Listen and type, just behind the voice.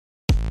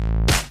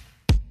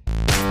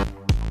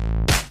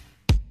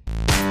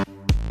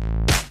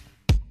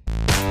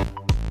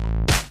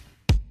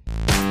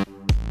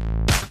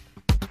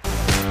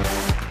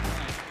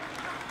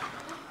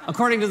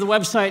According to the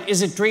website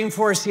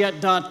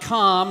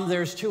isitdreamforceyet.com,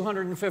 there's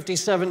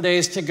 257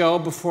 days to go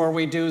before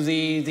we do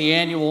the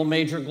annual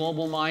major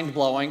global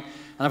mind-blowing,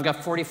 and I've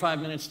got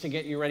 45 minutes to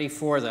get you ready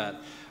for that.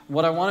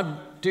 What I want to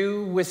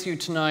do with you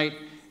tonight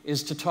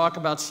is to talk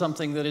about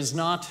something that is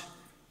not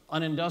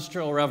an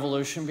industrial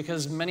revolution,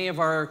 because many of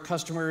our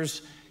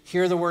customers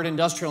hear the word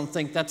industrial and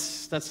think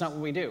that's not what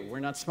we do. We're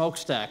not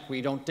smokestack.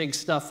 We don't dig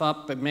stuff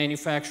up and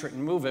manufacture it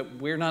and move it.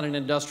 We're not an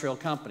industrial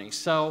company.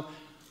 So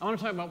I want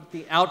to talk about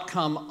the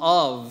outcome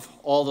of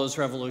all those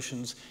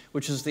revolutions,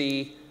 which is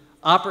the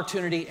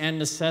opportunity and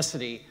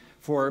necessity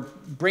for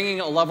bringing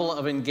a level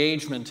of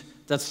engagement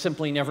that's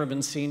simply never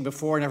been seen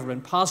before, never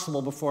been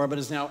possible before, but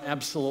is now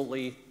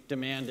absolutely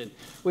demanded.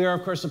 We are,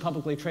 of course, a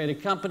publicly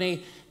traded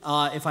company.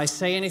 If I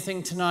say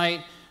anything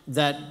tonight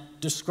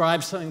that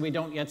describes something we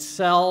don't yet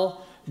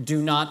sell,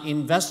 do not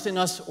invest in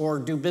us or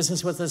do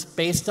business with us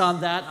based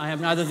on that. I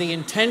have neither the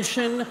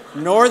intention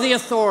nor the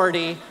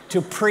authority to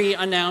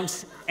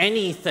pre-announce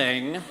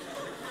anything,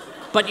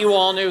 but you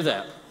all knew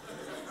that.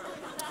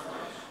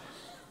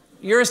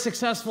 You're a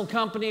successful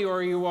company,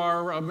 or you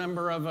are a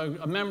member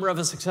of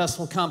a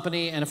successful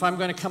company, and if I'm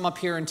going to come up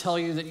here and tell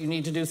you that you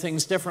need to do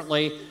things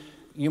differently,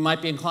 you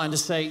might be inclined to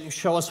say,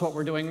 show us what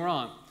we're doing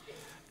wrong.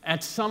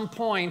 At some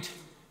point,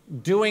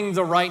 doing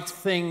the right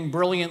thing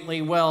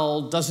brilliantly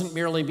well doesn't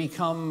merely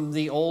become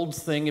the old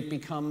thing, it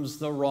becomes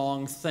the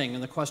wrong thing.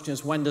 And the question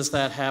is, when does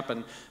that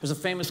happen? There's a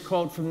famous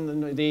quote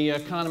from the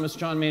economist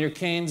John Maynard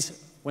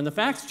Keynes: when the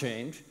facts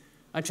change,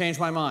 I change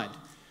my mind.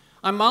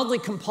 I'm mildly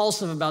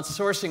compulsive about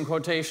sourcing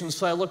quotations,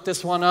 so I looked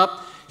this one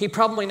up. He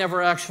probably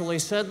never actually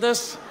said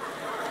this.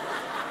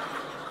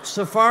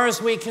 So far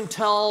as we can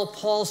tell,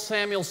 Paul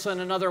Samuelson,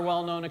 another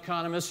well-known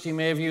economist, you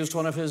may have used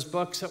one of his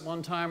books at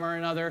one time or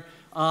another,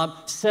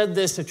 said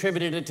this,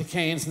 attributed it to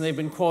Keynes, and they've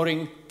been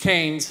quoting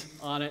Keynes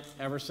on it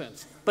ever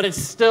since. But it's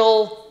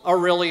still a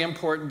really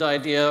important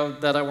idea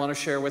that I want to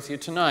share with you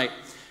tonight.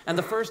 And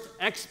the first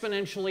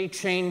exponentially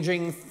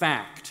changing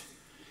fact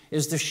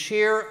is the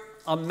sheer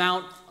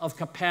amount of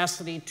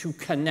capacity to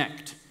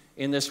connect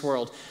in this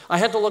world. I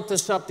had to look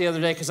this up the other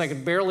day because I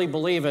could barely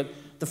believe it.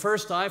 The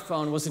first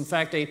iPhone was, in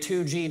fact, a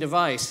 2G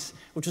device,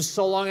 which was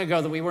so long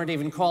ago that we weren't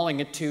even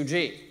calling it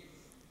 2G,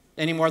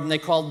 any more than they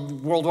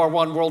called World War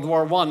I World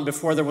War I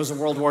before there was a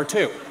World War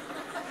II.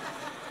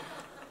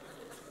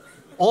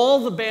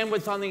 All the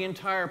bandwidth on the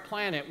entire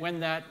planet, when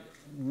that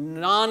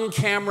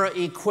non-camera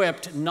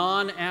equipped,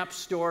 non-app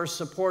store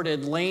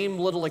supported, lame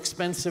little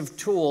expensive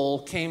tool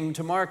came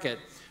to market,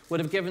 would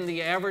have given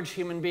the average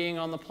human being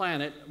on the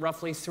planet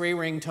roughly 3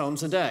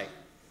 ringtones a day.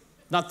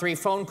 Not 3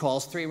 phone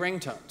calls, 3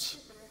 ringtones.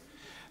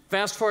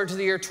 Fast forward to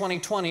the year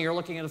 2020, you're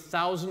looking at a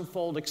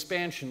 1,000-fold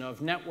expansion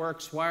of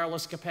networks,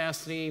 wireless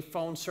capacity,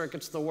 phone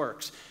circuits, the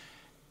works.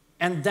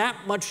 And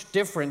that much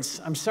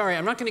difference, I'm sorry,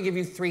 I'm not going to give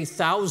you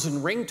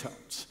 3,000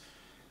 ringtones.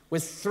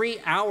 With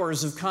 3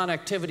 hours of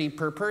connectivity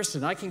per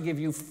person, I can give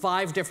you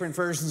 5 different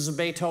versions of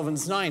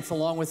Beethoven's Ninth,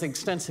 along with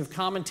extensive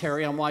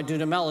commentary on why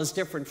Dudamel is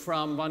different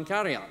from Von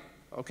Karajan,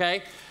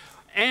 okay?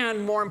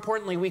 And more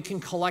importantly, we can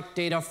collect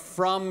data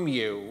from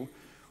you,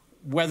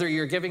 whether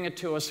you're giving it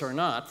to us or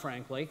not,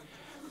 frankly.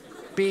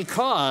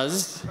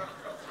 Because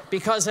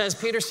as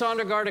Peter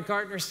Sondergaard at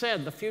Gartner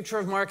said, the future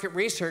of market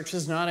research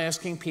is not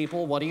asking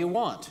people, what do you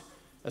want?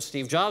 As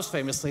Steve Jobs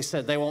famously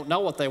said, they won't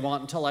know what they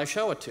want until I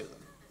show it to them.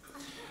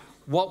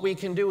 What we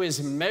can do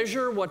is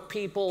measure what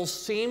people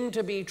seem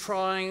to be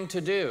trying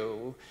to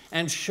do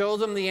and show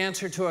them the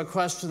answer to a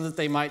question that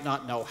they might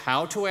not know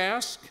how to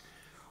ask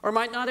or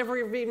might not ever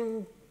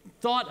even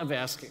thought of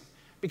asking.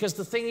 Because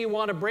the thing you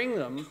want to bring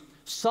them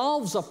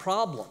solves a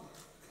problem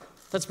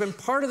that's been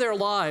part of their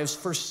lives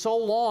for so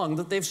long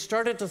that they've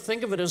started to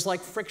think of it as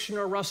like friction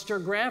or rust or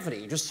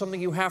gravity, just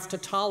something you have to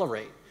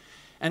tolerate.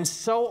 And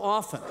so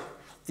often,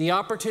 the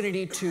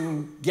opportunity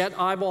to get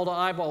eyeball to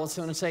eyeball with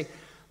someone and say,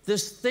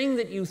 this thing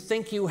that you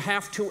think you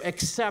have to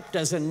accept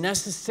as a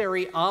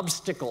necessary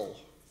obstacle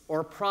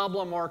or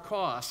problem or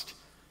cost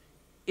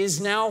is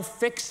now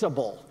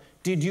fixable.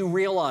 Did you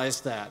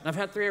realize that? And I've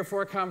had 3 or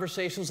 4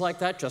 conversations like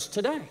that just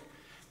today.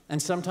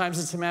 And sometimes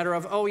it's a matter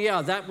of, oh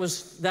yeah, that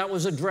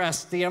was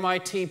addressed. The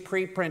MIT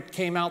preprint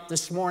came out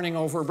this morning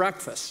over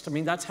breakfast. I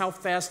mean, that's how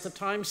fast the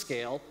time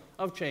scale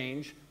of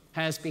change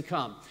has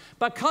become.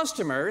 But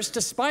customers,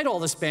 despite all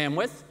this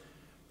bandwidth,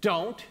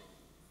 don't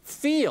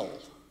feel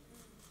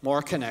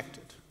more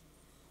connected.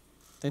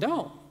 They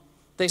don't.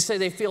 They say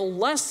they feel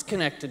less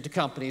connected to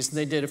companies than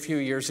they did a few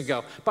years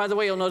ago. By the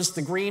way, you'll notice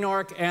the green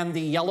arc and the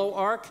yellow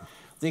arc.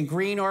 The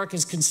green arc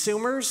is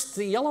consumers.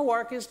 The yellow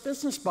arc is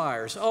business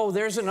buyers. Oh,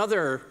 there's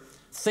another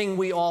thing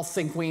we all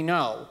think we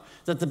know,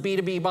 that the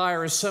B2B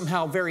buyer is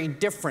somehow very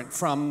different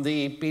from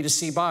the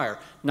B2C buyer.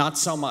 Not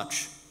so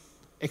much.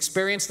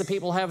 Experience that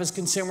people have as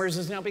consumers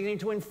is now beginning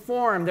to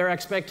inform their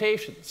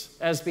expectations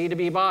as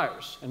B2B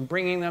buyers, and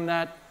bringing them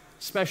that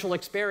special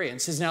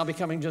experience is now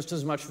becoming just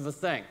as much of a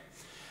thing.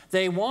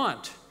 They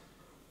want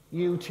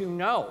you to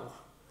know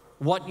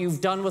what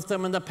you've done with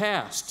them in the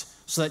past,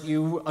 so that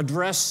you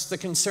address the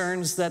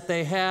concerns that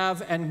they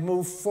have and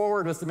move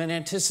forward with them and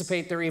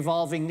anticipate their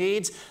evolving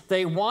needs.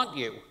 They want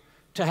you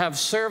to have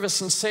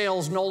service and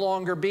sales no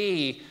longer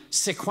be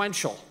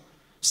sequential.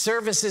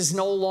 Service is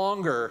no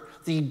longer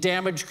the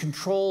damage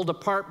control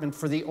department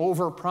for the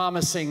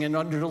over-promising and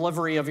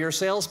under-delivery of your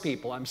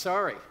salespeople. I'm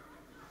sorry.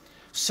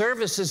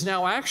 Service is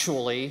now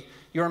actually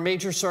your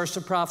major source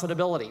of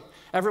profitability.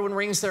 Everyone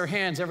wrings their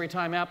hands every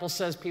time Apple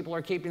says people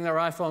are keeping their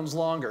iPhones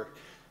longer,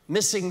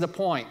 missing the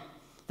point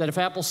that if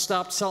Apple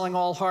stopped selling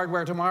all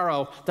hardware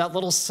tomorrow, that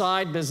little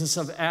side business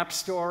of App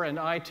Store and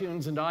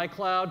iTunes and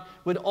iCloud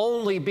would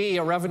only be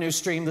a revenue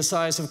stream the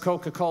size of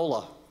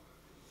Coca-Cola,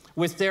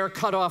 with their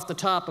cut off the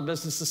top a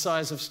business the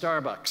size of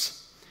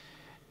Starbucks.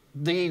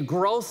 The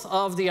growth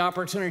of the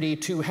opportunity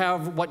to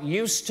have what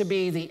used to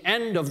be the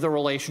end of the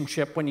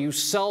relationship when you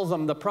sell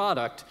them the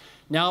product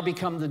now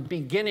become the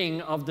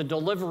beginning of the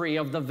delivery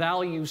of the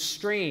value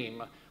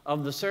stream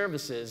of the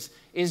services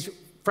is,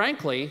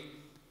 frankly,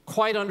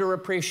 quite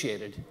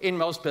underappreciated in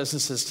most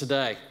businesses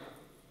today.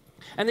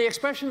 And the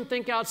expression,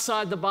 think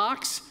outside the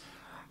box,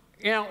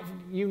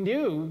 you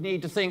do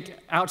need to think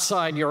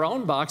outside your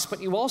own box,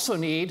 but you also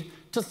need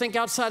to think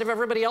outside of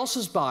everybody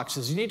else's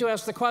boxes. You need to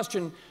ask the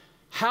question,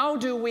 how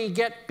do we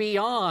get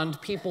beyond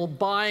people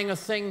buying a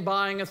thing, and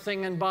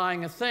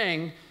buying a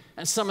thing,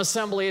 and some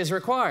assembly is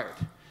required?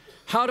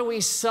 How do we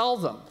sell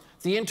them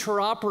the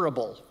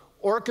interoperable,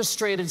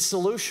 orchestrated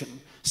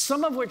solution,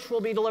 some of which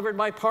will be delivered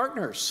by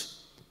partners,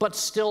 but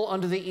still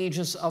under the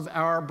aegis of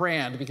our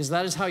brand, because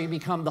that is how you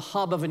become the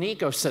hub of an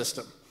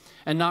ecosystem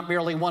and not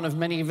merely one of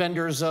many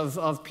vendors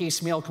of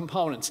piecemeal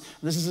components.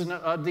 This is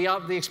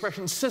the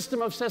expression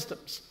system of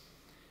systems.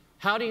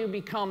 How do you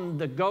become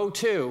the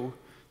go-to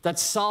that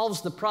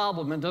solves the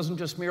problem and doesn't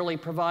just merely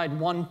provide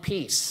one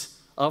piece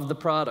of the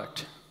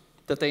product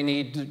that they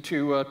need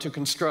to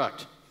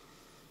construct?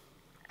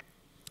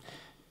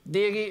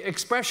 The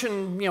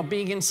expression,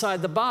 being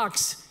inside the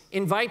box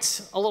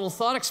invites a little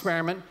thought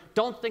experiment.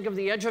 Don't think of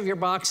the edge of your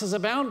box as a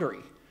boundary.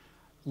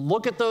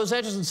 Look at those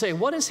edges and say,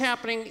 what is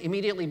happening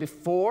immediately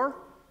before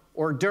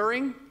or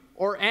during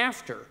or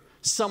after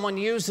someone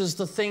uses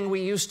the thing we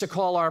used to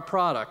call our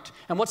product?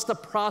 And what's the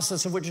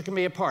process of which it can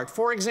be a part?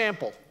 For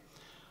example,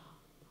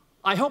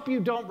 I hope you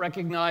don't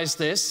recognize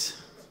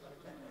this.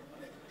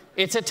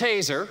 It's a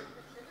taser.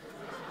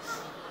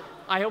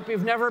 I hope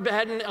you've never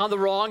been on the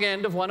wrong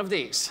end of one of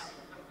these.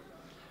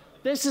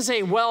 This is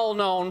a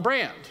well-known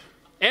brand.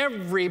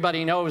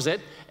 Everybody knows it.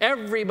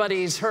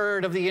 Everybody's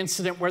heard of the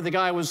incident where the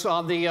guy was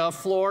on the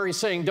floor. He's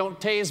saying, "Don't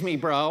tase me,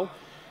 bro."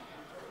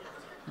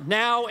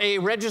 Now a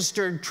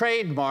registered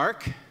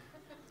trademark.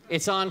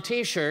 It's on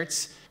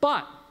T-shirts.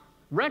 But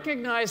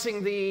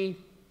recognizing the,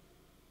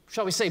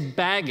 shall we say,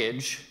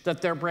 baggage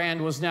that their brand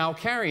was now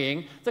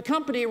carrying, the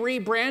company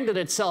rebranded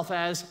itself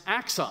as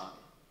Axon.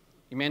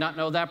 You may not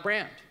know that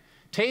brand.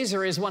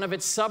 Taser is one of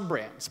its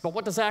sub-brands. But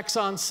what does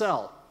Axon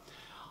sell?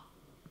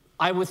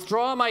 I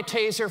withdraw my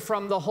taser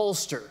from the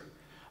holster.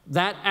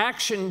 That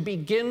action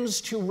begins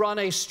to run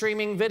a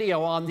streaming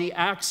video on the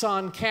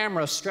Axon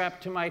camera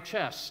strapped to my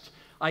chest.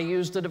 I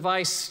use the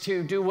device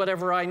to do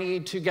whatever I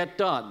need to get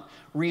done.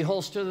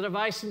 Reholster the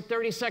device, and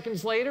 30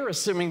 seconds later,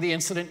 assuming the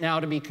incident now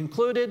to be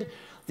concluded,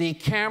 the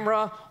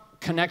camera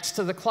connects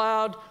to the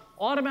cloud,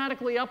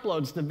 automatically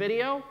uploads the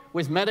video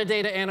with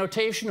metadata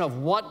annotation of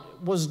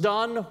what was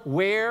done,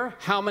 where,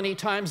 how many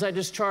times I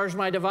discharged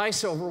my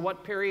device over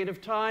what period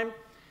of time.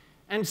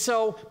 And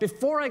so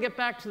before I get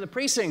back to the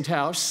precinct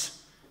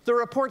house, the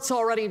report's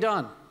already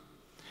done.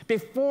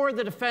 Before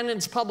the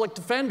defendant's public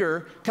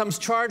defender comes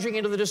charging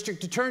into the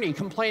district attorney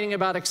complaining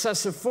about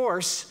excessive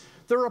force,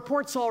 the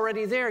report's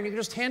already there, and you can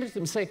just hand it to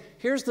them and say,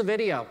 here's the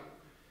video.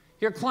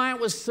 Your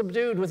client was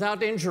subdued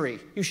without injury.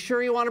 You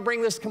sure you want to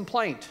bring this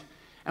complaint?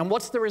 And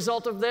what's the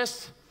result of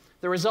this?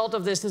 The result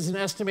of this is an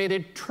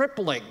estimated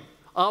tripling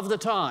of the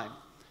time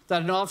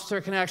that an officer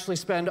can actually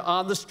spend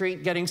on the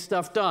street getting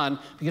stuff done,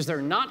 because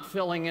they're not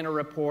filling in a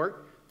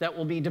report that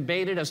will be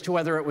debated as to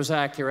whether it was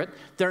accurate.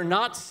 They're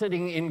not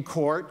sitting in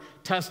court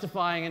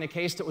testifying in a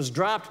case that was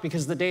dropped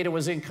because the data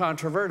was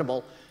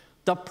incontrovertible.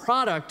 The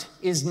product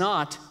is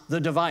not the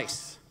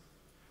device.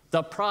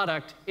 The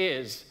product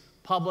is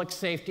public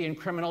safety and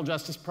criminal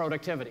justice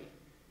productivity.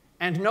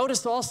 And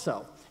notice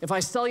also, if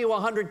I sell you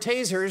 100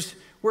 tasers,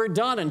 we're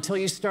done until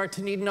you start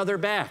to need another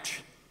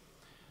batch.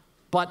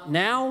 But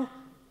now,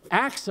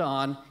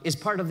 Axon is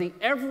part of the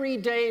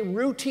everyday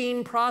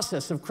routine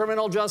process of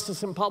criminal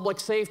justice and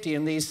public safety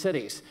in these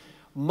cities.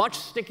 Much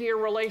stickier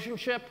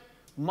relationship,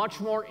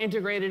 much more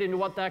integrated into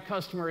what that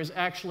customer is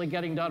actually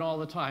getting done all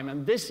the time.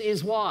 And this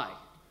is why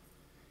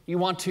you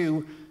want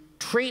to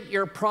treat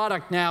your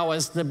product now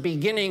as the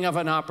beginning of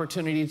an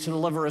opportunity to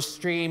deliver a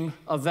stream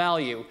of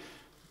value.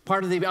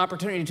 Part of the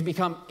opportunity to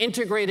become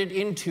integrated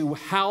into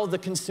how the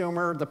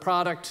consumer, the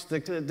product,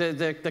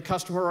 the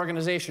customer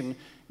organization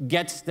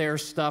gets their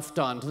stuff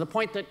done, to the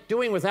point that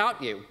doing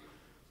without you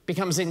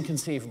becomes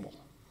inconceivable.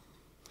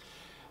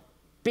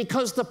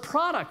 Because the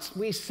products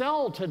we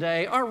sell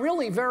today are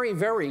really very,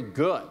 very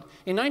good.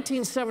 In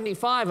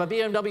 1975, a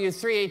BMW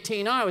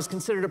 318i was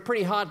considered a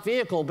pretty hot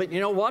vehicle, but you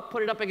know what?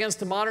 Put it up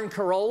against a modern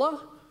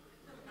Corolla.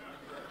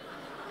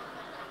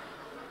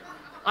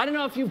 I don't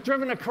know if you've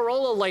driven a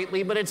Corolla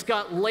lately, but it's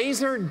got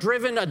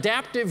laser-driven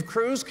adaptive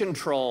cruise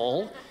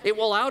control. It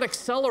will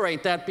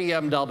out-accelerate that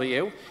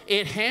BMW.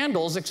 It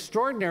handles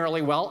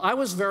extraordinarily well. I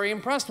was very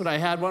impressed when I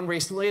had one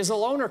recently as a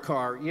loaner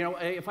car. You know,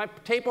 if I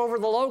tape over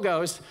the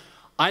logos,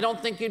 I don't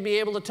think you'd be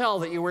able to tell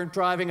that you weren't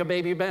driving a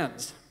baby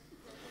Benz.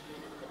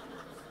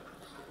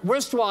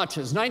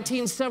 Wristwatches,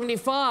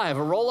 1975, a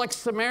Rolex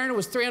Submariner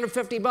was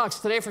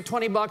 $350. Today, for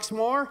 20 bucks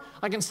more,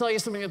 I can sell you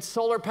something that's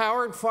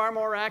solar-powered, far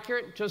more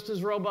accurate, just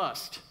as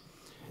robust.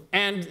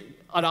 And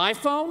an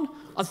iPhone?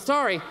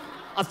 Sorry,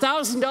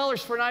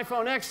 $1,000 for an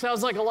iPhone X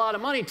sounds like a lot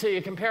of money to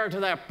you compared to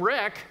that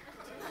brick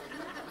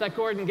that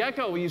Gordon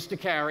Gekko used to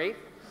carry,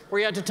 where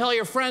you had to tell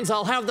your friends,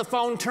 I'll have the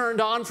phone turned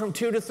on from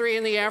 2 to 3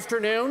 in the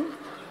afternoon,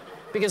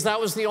 because that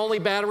was the only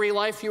battery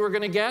life you were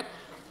going to get.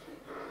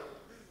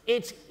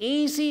 It's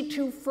easy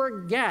to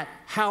forget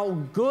how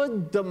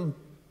good the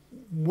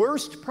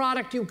worst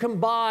product you can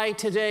buy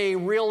today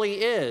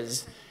really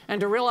is, and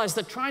to realize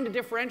that trying to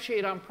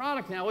differentiate on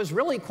product now is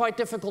really quite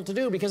difficult to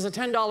do, because a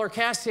 $10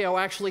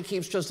 Casio actually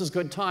keeps just as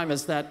good time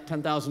as that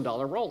 $10,000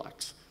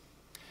 Rolex.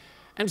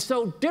 And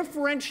so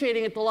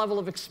differentiating at the level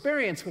of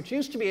experience, which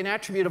used to be an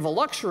attribute of a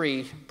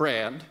luxury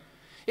brand,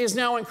 is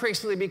now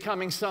increasingly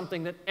becoming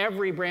something that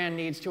every brand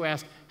needs to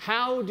ask,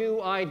 how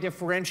do I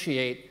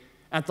differentiate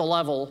at the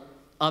level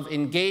of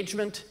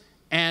engagement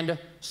and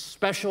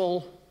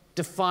special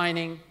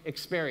defining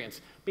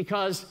experience?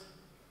 Because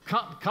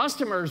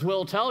customers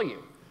will tell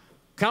you,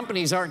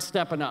 companies aren't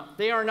stepping up.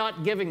 They are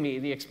not giving me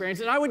the experience,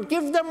 and I would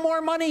give them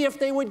more money if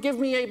they would give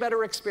me a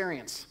better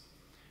experience.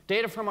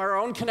 Data from our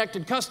own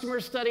connected customer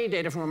study,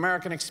 data from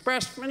American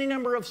Express, from any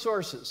number of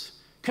sources,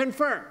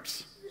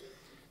 confirms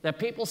that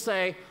people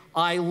say,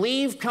 I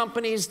leave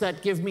companies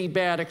that give me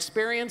bad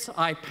experience.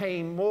 I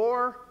pay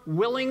more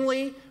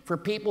willingly for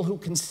people who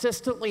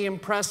consistently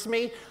impress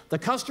me. The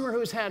customer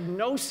who's had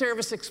no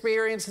service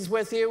experiences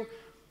with you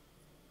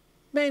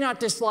may not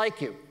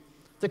dislike you.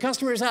 The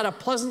customer who's had a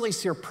pleasantly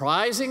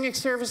surprising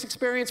service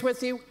experience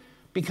with you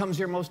becomes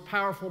your most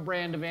powerful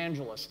brand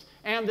evangelist.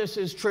 And this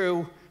is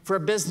true for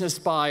business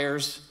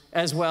buyers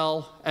as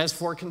well as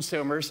for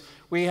consumers.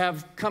 We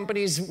have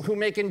companies who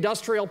make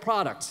industrial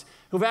products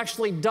who've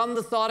actually done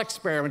the thought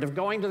experiment of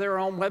going to their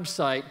own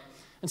website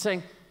and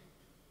saying,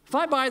 if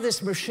I buy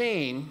this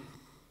machine,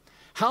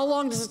 how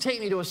long does it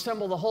take me to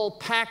assemble the whole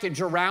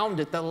package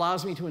around it that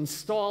allows me to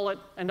install it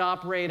and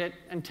operate it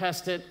and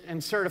test it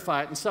and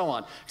certify it and so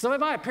on? Because if I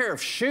buy a pair of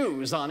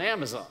shoes on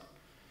Amazon,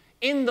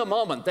 in the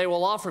moment they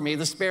will offer me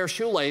the spare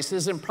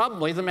shoelaces and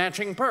probably the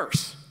matching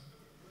purse.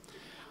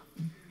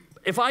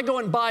 If I go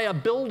and buy a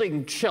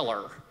building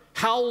chiller,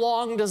 how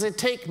long does it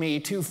take me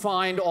to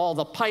find all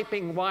the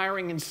piping,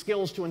 wiring, and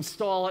skills to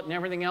install it and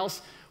everything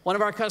else? One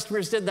of our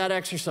customers did that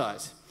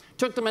exercise.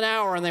 Took them an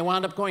hour, and they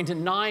wound up going to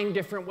 9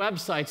 different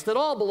websites that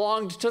all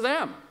belonged to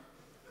them.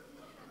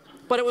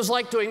 But it was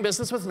like doing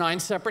business with 9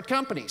 separate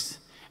companies.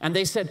 And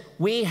they said,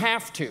 we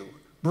have to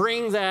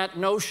bring that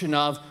notion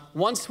of,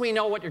 once we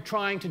know what you're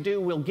trying to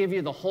do, we'll give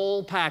you the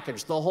whole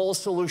package, the whole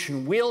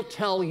solution. We'll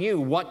tell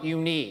you what you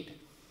need.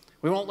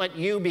 We won't let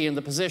you be in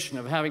the position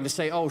of having to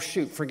say, oh,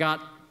 shoot,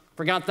 forgot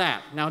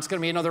that. Now it's going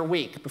to be another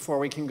week before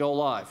we can go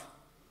live.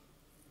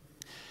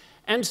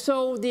 And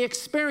so the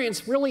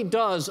experience really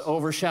does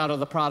overshadow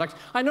the product.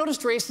 I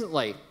noticed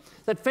recently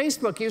that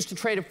Facebook used to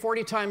trade at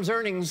 40 times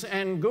earnings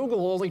and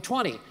Google only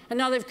 20, and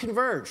now they've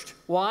converged.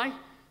 Why?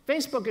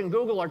 Facebook and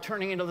Google are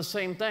turning into the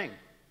same thing.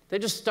 They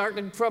just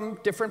started from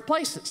different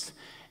places.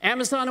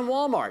 Amazon and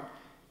Walmart.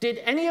 Did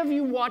any of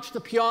you watch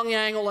the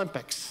Pyongyang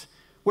Olympics,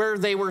 where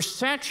they were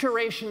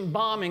saturation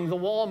bombing the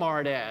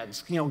Walmart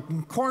ads,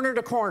 corner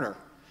to corner?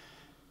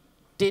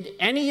 Did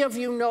any of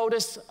you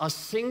notice a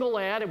single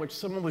ad in which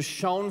someone was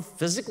shown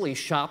physically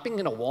shopping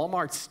in a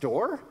Walmart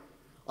store?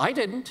 I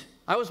didn't.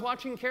 I was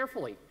watching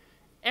carefully.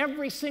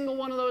 Every single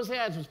one of those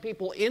ads was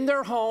people in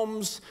their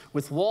homes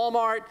with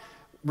Walmart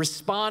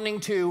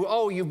responding to,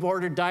 oh, you've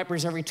ordered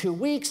diapers every 2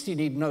 weeks. You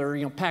need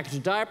another package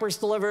of diapers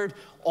delivered.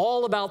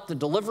 All about the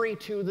delivery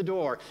to the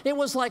door. It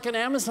was like an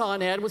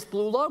Amazon ad with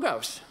blue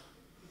logos.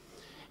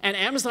 And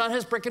Amazon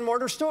has brick and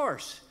mortar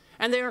stores.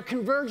 And they are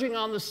converging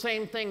on the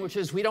same thing, which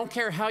is we don't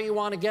care how you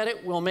want to get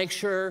it. We'll make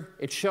sure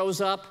it shows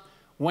up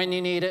when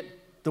you need it,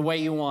 the way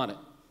you want it.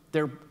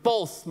 They're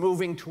both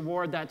moving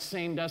toward that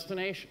same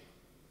destination.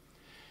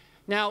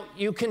 Now,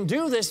 you can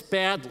do this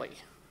badly.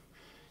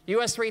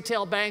 U.S.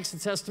 retail banks,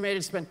 it's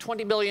estimated, spent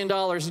 $20 billion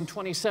in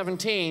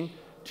 2017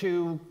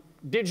 to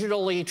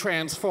digitally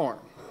transform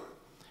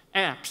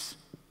apps,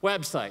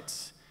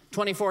 websites,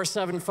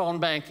 24/7 phone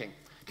banking.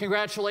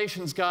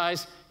 Congratulations,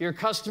 guys. Your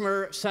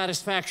customer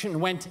satisfaction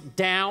went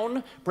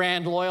down,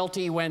 brand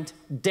loyalty went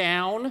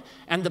down,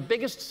 and the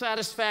biggest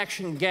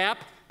satisfaction gap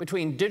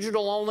between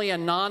digital-only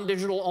and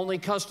non-digital-only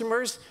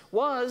customers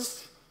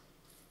was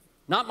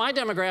not my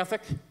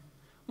demographic,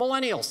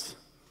 millennials.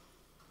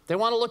 They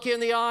want to look you in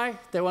the eye.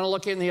 They want to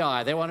look you in the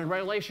eye. They want a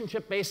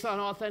relationship based on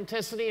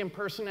authenticity and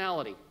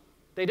personality.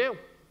 They do.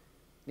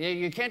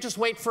 You can't just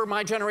wait for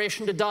my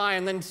generation to die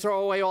and then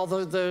throw away all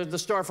the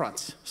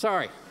storefronts.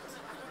 Sorry.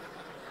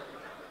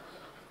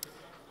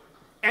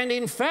 And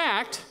in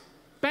fact,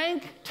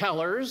 bank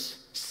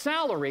tellers'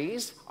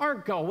 salaries are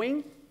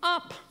going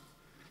up.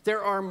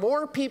 There are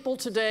more people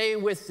today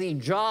with the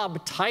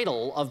job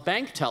title of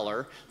bank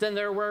teller than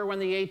there were when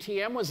the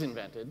ATM was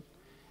invented.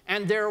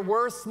 And they're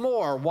worth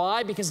more.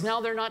 Why? Because now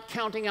they're not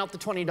counting out the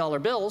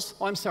 $20 bills.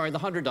 Oh, I'm sorry, the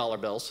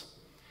 $100 bills.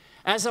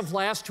 As of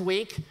last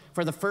week,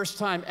 for the first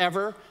time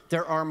ever,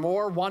 there are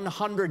more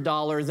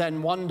 $100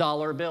 than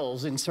 $1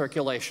 bills in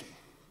circulation.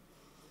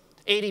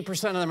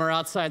 80% of them are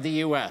outside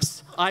the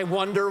US. I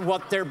wonder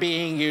what they're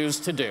being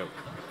used to do.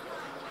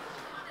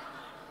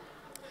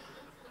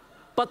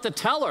 But the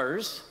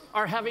tellers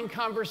are having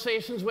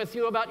conversations with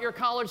you about your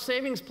college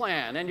savings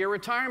plan and your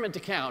retirement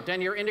account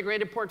and your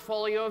integrated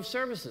portfolio of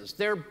services.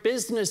 They're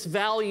business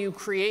value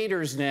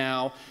creators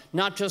now,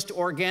 not just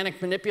organic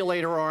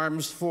manipulator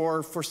arms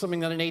for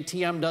something that an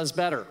ATM does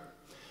better.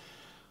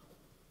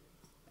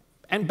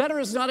 And better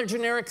is not a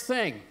generic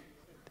thing.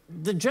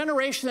 The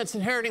generation that's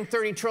inheriting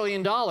 $30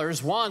 trillion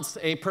wants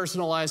a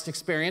personalized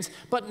experience,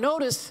 but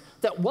notice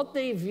that what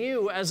they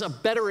view as a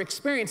better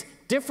experience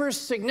differs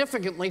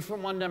significantly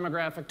from one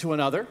demographic to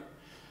another.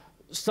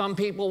 Some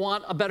people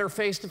want a better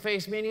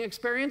face-to-face meeting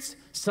experience.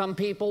 Some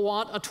people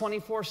want a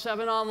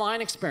 24/7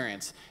 online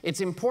experience.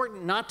 It's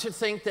important not to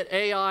think that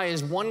AI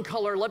is one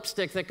color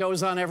lipstick that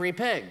goes on every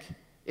pig.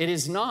 It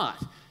is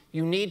not.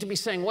 You need to be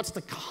saying, what's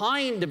the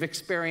kind of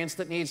experience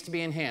that needs to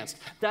be enhanced?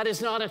 That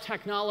is not a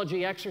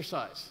technology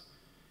exercise.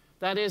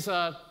 That is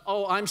a,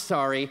 oh, I'm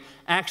sorry,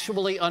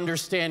 actually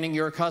understanding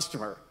your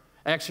customer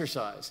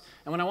exercise.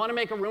 And when I want to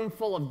make a room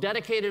full of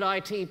dedicated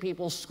IT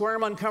people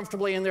squirm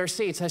uncomfortably in their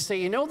seats, I say,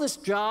 you know this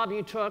job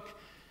you took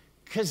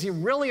because you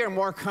really are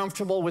more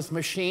comfortable with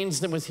machines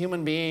than with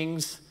human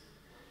beings?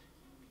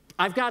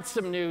 I've got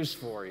some news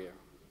for you.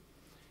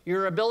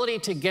 Your ability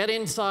to get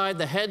inside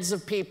the heads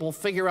of people,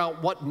 figure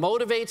out what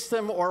motivates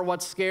them or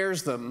what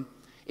scares them,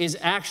 is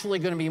actually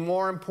going to be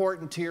more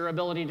important to your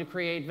ability to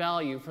create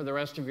value for the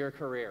rest of your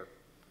career.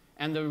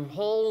 And the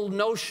whole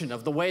notion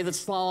of the way that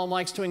Slalom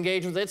likes to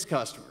engage with its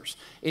customers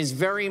is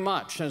very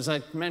much, as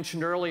I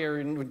mentioned earlier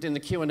in the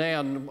Q&A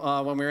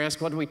when we were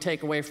asked what do we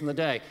take away from the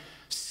day,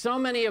 so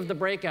many of the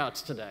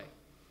breakouts today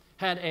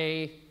had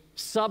a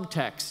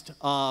subtext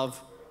of,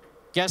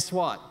 guess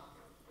what?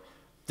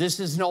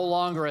 This is no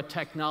longer a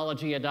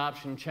technology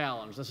adoption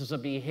challenge. This is a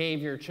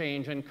behavior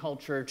change and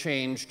culture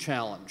change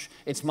challenge.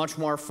 It's much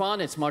more fun.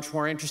 It's much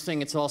more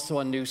interesting. It's also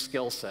a new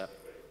skill set.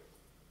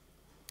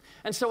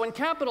 And so when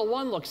Capital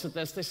One looks at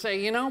this, they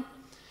say, you know,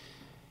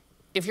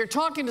 if you're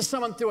talking to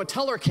someone through a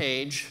teller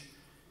cage,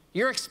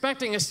 you're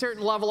expecting a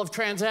certain level of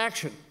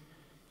transaction.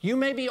 You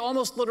may be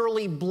almost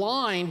literally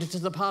blind to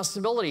the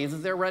possibility that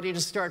they're ready to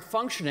start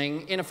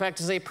functioning, in effect,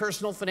 as a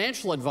personal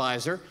financial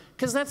advisor,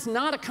 because that's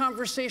not a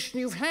conversation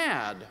you've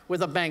had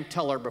with a bank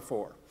teller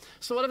before.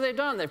 So what have they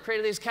done? They've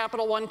created these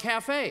Capital One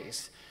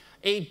cafes,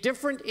 a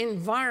different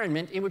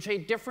environment in which a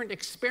different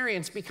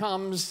experience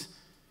becomes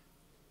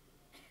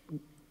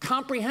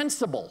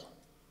comprehensible,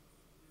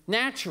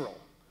 natural,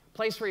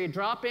 place where you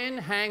drop in,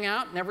 hang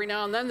out, and every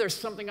now and then there's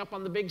something up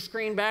on the big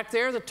screen back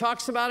there that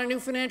talks about a new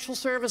financial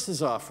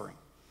services offering.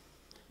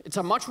 It's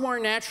a much more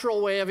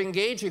natural way of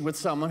engaging with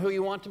someone who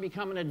you want to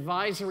become an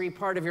advisory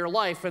part of your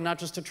life and not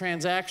just a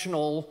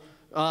transactional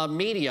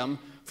medium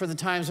for the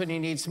times when you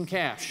need some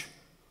cash.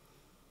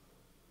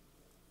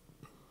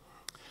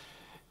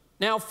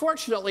 Now,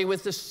 fortunately,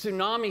 with this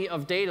tsunami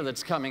of data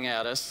that's coming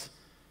at us,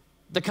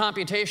 the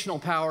computational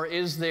power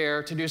is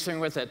there to do something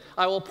with it.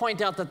 I will point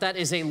out that that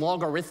is a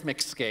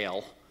logarithmic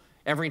scale.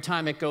 Every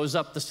time it goes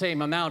up the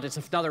same amount, it's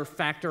another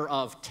factor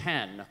of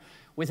 10.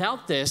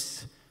 Without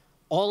this,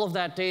 all of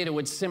that data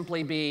would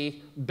simply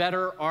be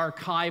better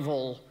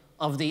archival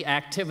of the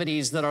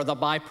activities that are the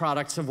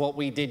byproducts of what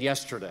we did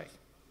yesterday.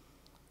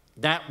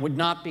 That would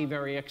not be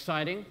very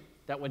exciting.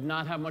 That would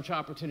not have much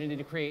opportunity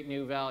to create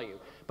new value.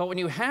 But when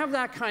you have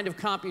that kind of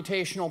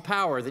computational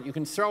power that you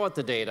can throw at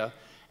the data,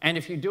 and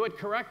if you do it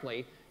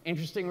correctly,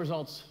 interesting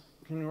results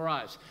can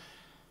arise.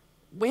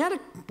 We had a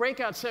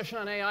breakout session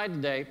on AI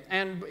today,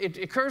 and it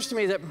occurs to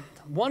me that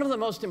one of the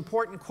most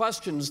important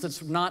questions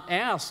that's not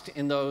asked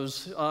in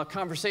those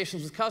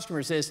conversations with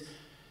customers is,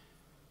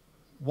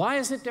 why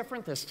is it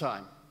different this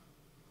time?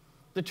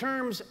 The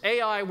terms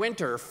AI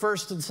winter,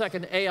 first and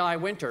second AI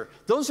winter,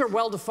 those are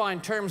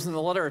well-defined terms in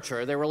the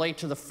literature. They relate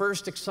to the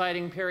first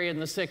exciting period in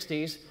the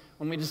 60s,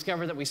 when we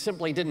discovered that we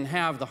simply didn't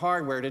have the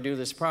hardware to do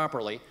this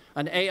properly.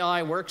 An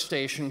AI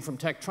workstation from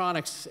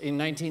Tektronix in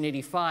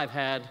 1985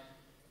 had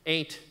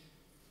 8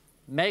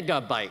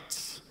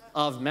 megabytes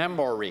of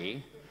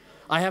memory.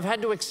 I have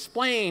had to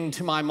explain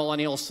to my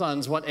millennial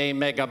sons what a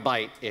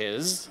megabyte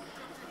is.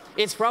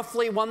 It's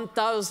roughly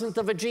 1,000th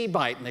of a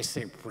G-byte. And they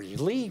say,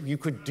 really? You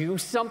could do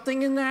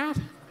something in that?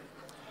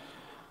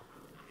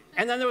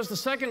 And then there was the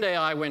second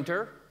AI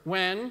winter,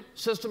 when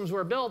systems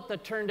were built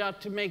that turned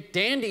out to make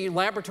dandy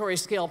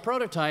laboratory-scale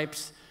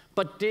prototypes,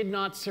 but did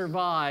not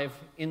survive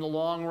in the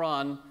long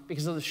run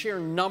because of the sheer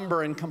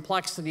number and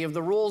complexity of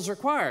the rules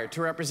required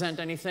to represent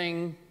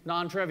anything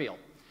non-trivial.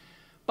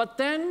 But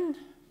then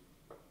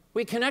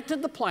we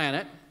connected the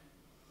planet,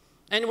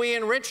 and we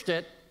enriched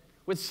it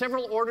with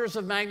several orders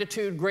of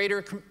magnitude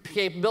greater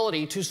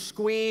capability to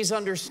squeeze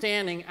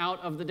understanding out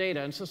of the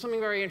data. And so something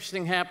very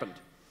interesting happened.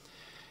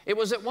 It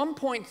was at one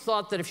point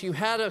thought that if you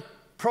had a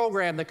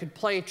program that could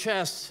play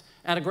chess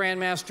at a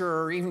grandmaster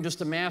or even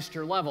just a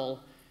master level,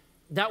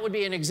 that would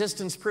be an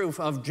existence proof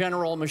of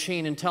general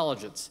machine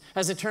intelligence.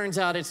 As it turns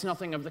out, it's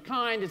nothing of the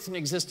kind. It's an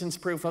existence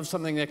proof of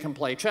something that can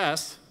play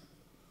chess.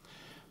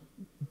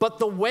 But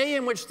the way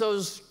in which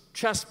those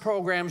chess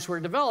programs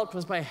were developed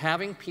was by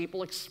having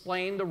people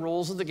explain the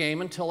rules of the game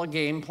until a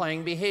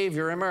game-playing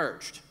behavior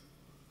emerged.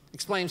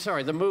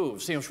 The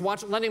moves. You know,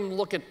 let him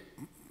look at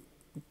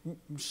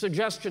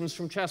suggestions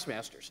from chess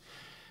masters.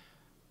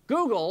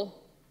 Google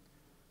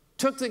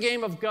took the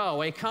game of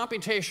Go, a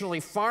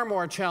computationally far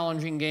more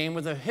challenging game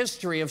with a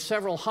history of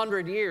several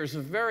hundred years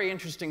of very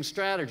interesting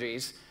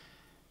strategies,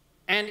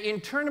 and in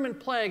tournament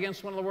play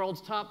against one of the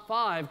world's top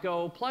 5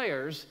 Go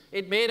players,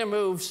 it made a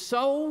move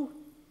so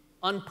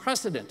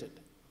unprecedented,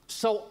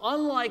 so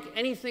unlike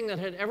anything that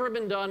had ever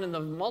been done in the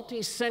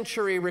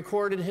multi-century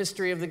recorded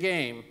history of the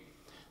game,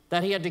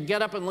 that he had to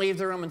get up and leave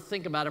the room and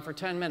think about it for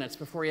 10 minutes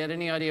before he had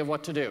any idea of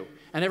what to do.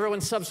 And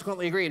everyone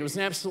subsequently agreed it was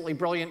an absolutely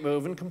brilliant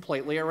move and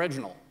completely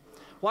original.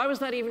 Why was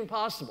that even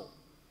possible?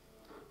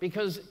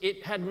 Because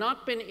it had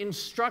not been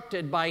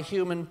instructed by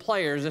human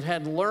players. It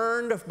had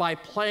learned by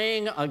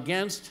playing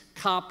against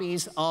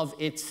copies of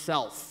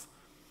itself.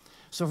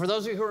 So for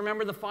those of you who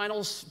remember the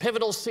final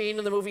pivotal scene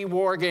in the movie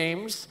War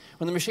Games,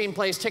 when the machine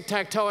plays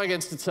tic-tac-toe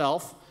against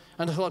itself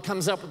until it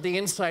comes up with the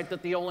insight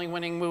that the only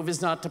winning move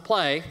is not to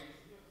play,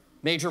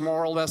 major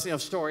moral lesson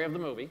of story of the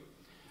movie,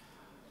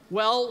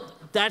 well,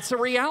 that's a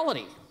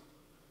reality.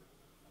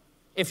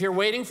 If you're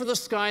waiting for the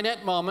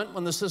Skynet moment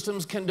when the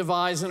systems can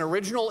devise an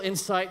original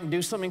insight and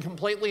do something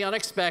completely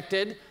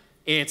unexpected,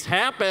 it's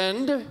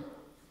happened,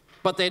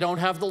 but they don't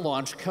have the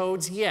launch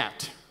codes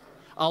yet.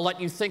 I'll let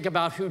you think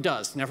about who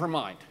does. Never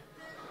mind.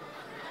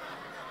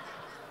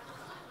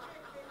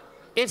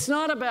 It's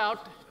not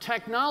about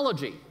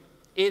technology.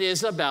 It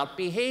is about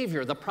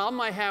behavior. The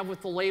problem I have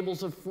with the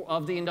labels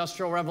of the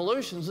Industrial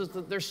Revolutions is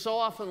that they're so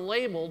often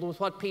labeled with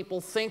what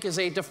people think is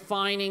a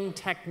defining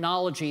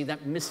technology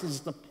that misses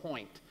the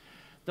point.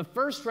 The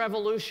first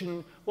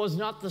revolution was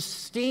not the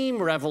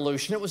steam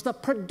revolution, it was the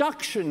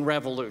production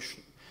revolution.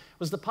 It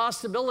was the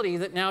possibility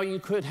that now you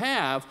could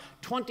have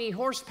 20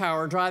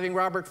 horsepower driving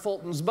Robert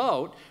Fulton's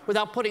boat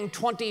without putting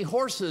 20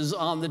 horses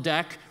on the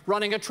deck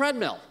running a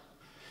treadmill.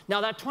 Now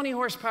that 20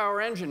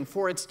 horsepower engine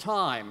for its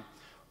time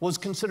was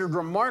considered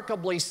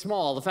remarkably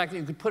small. The fact that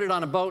you could put it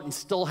on a boat and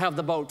still have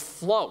the boat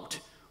float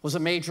was a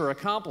major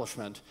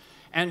accomplishment.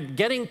 And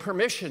getting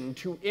permission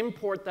to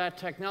import that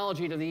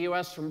technology to the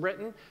US from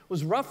Britain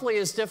was roughly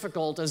as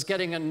difficult as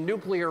getting a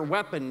nuclear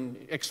weapon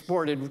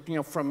exported,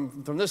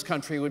 from this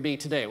country would be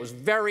today. It was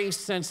very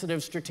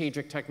sensitive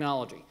strategic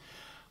technology.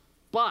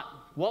 But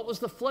what was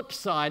the flip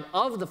side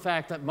of the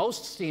fact that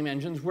most steam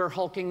engines were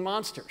hulking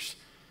monsters?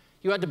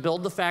 You had to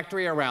build the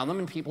factory around them,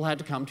 and people had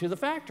to come to the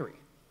factory.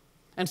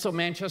 And so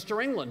Manchester,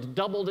 England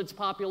doubled its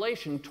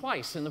population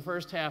twice in the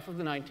first half of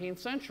the 19th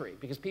century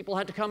because people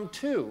had to come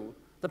to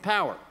the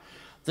power.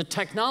 The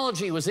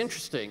technology was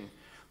interesting.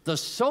 The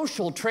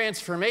social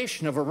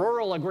transformation of a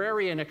rural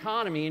agrarian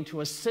economy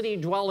into a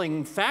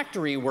city-dwelling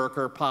factory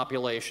worker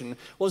population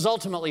was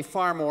ultimately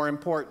far more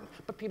important.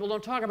 But people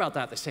don't talk about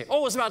that. They say, oh,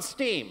 it was about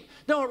steam.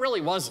 No, it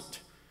really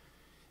wasn't.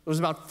 It was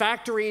about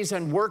factories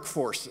and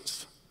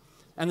workforces.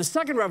 And the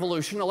second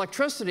revolution,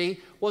 electricity,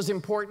 was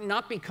important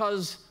not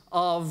because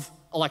of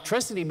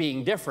electricity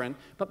being different,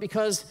 but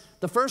because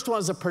the first one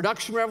was a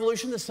production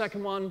revolution, the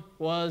second one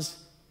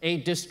was a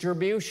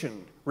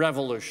distribution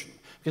revolution.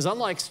 Because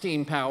unlike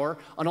steam power,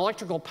 an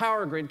electrical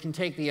power grid can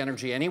take the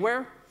energy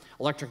anywhere.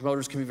 Electric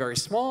motors can be very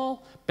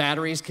small.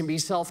 Batteries can be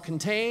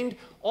self-contained.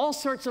 All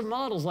sorts of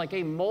models, like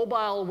a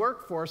mobile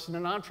workforce in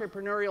an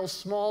entrepreneurial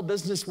small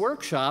business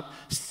workshop,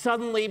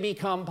 suddenly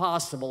become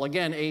possible.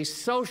 Again, a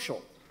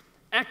social,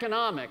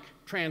 economic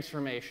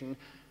transformation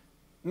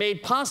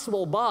made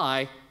possible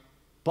by,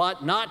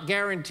 but not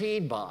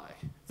guaranteed by,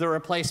 the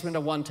replacement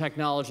of one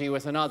technology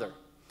with another.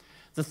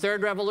 The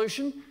third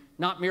revolution,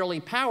 not merely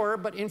power,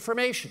 but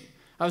information.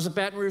 I was at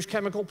Baton Rouge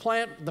Chemical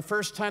Plant the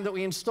first time that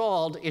we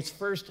installed its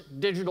first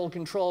digital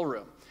control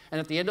room. And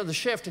at the end of the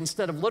shift,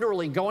 instead of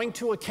literally going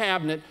to a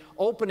cabinet,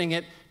 opening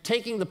it,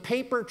 taking the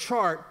paper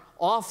chart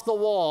off the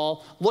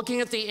wall,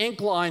 looking at the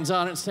ink lines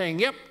on it and saying,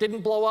 yep,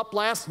 didn't blow up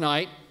last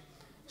night,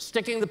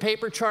 sticking the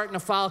paper chart in a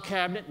file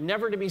cabinet,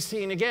 never to be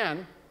seen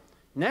again,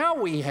 now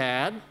we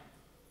had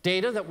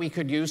data that we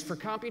could use for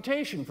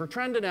computation, for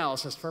trend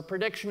analysis, for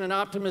prediction and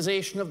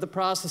optimization of the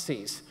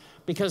processes.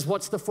 Because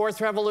what's the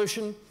fourth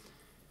revolution?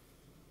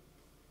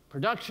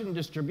 Production,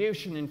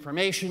 distribution,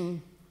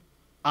 information,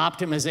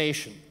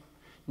 optimization.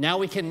 Now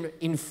we can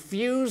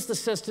infuse the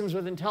systems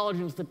with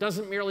intelligence that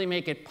doesn't merely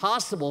make it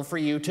possible for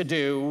you to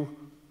do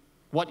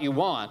what you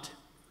want,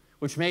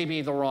 which may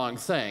be the wrong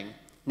thing,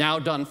 now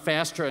done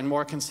faster and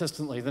more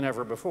consistently than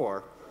ever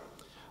before,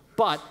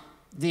 but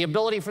the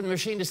ability for the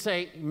machine to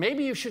say,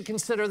 maybe you should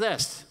consider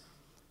this.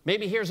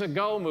 Maybe here's a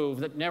go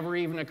move that never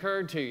even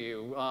occurred to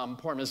you,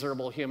 poor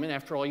miserable human.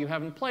 After all, you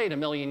haven't played 1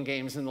 million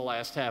games in the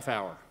last half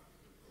hour.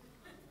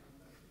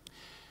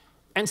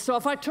 And so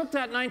if I took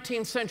that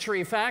 19th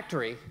century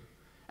factory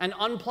and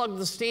unplugged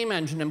the steam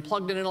engine and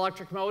plugged in an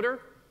electric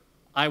motor,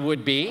 I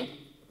would be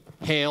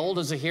hailed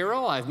as a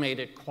hero. I've made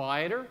it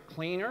quieter,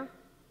 cleaner.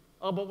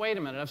 Oh, but wait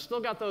a minute, I've still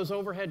got those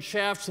overhead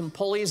shafts and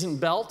pulleys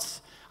and belts.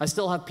 I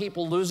still have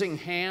people losing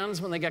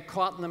hands when they get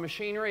caught in the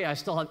machinery. I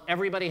still have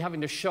everybody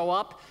having to show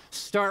up,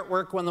 start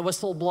work when the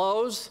whistle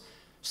blows,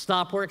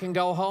 stop work and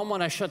go home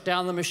when I shut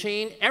down the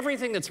machine.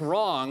 Everything that's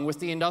wrong with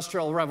the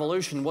Industrial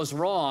Revolution was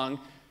wrong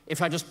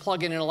if I just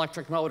plug in an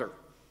electric motor.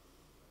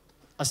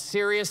 A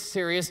serious,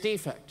 serious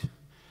defect.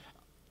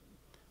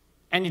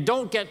 And you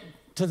don't get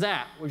to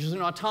that, which is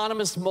an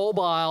autonomous,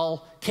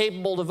 mobile,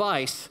 capable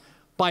device,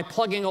 by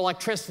plugging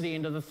electricity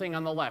into the thing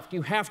on the left.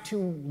 You have to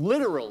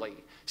literally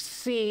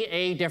see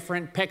a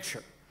different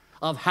picture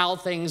of how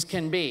things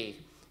can be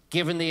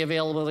given the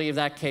availability of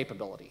that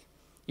capability.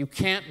 You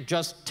can't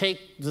just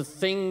take the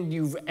thing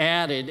you've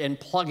added and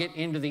plug it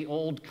into the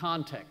old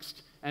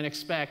context and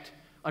expect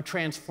a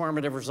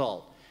transformative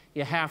result.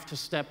 You have to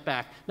step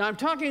back. Now, I'm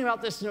talking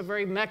about this in a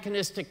very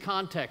mechanistic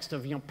context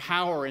of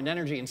power and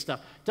energy and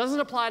stuff. Does it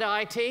apply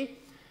to IT?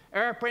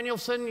 Eric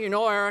Brynjolfsson, you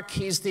know Eric.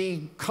 He's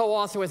the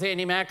co-author with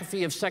Andy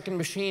McAfee of Second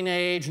Machine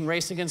Age and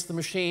Race Against the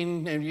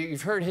Machine, and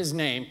you've heard his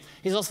name.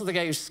 He's also the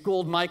guy who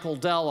schooled Michael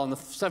Dell on the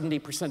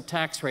 70%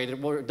 tax rate at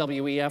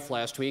WEF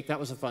last week. That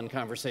was a fun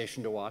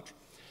conversation to watch.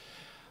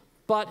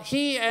 But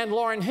he and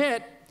Lauren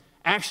Hitt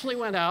actually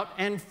went out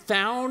and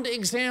found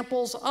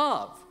examples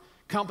of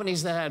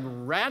companies that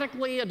had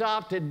radically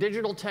adopted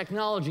digital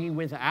technology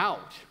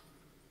without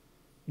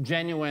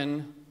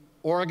genuine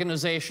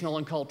organizational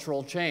and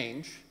cultural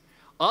change.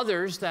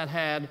 Others that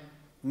had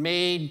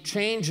made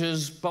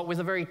changes, but with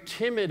a very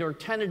timid or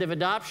tentative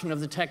adoption of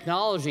the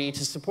technology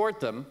to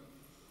support them,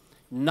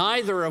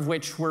 neither of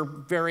which were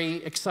very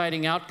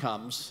exciting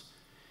outcomes.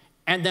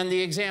 And then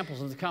the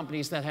examples of the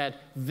companies that had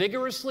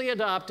vigorously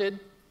adopted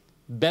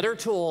better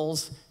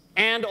tools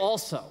and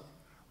also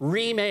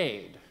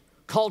remade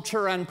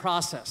culture and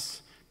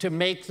process to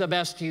make the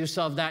best use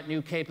of that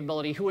new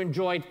capability, who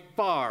enjoyed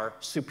far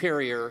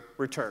superior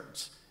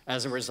returns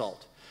as a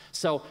result.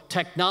 So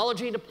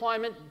technology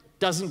deployment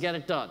doesn't get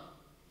it done.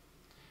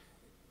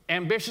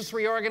 Ambitious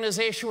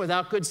reorganization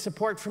without good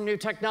support from new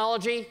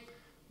technology,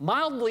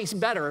 mildly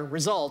better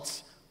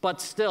results, but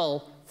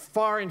still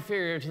far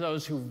inferior to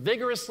those who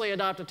vigorously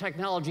adopt a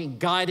technology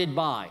guided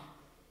by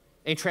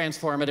a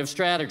transformative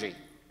strategy.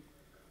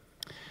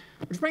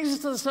 Which brings us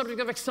to the subject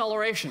of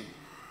acceleration.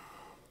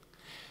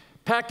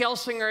 Pat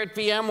Gelsinger at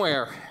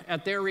VMware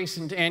at their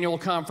recent annual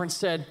conference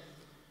said,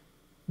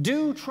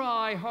 do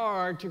try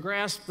hard to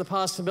grasp the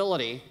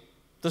possibility,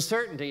 the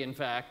certainty, in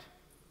fact,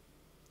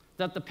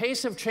 that the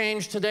pace of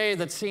change today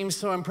that seems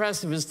so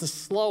impressive is the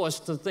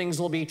slowest that things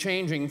will be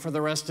changing for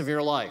the rest of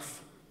your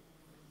life.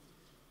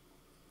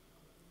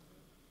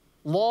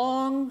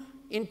 Long,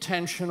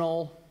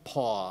 intentional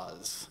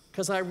pause,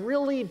 because I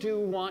really do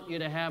want you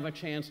to have a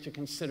chance to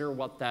consider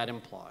what that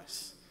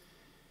implies.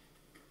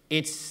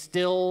 It's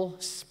still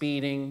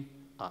speeding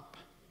up.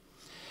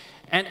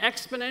 And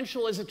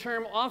exponential is a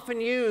term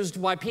often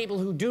used by people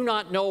who do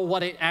not know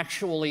what it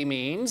actually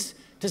means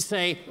to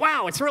say,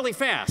 wow, it's really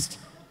fast.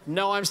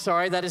 No, I'm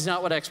sorry, that is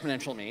not what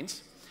exponential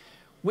means.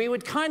 We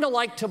would kind of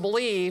like to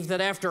believe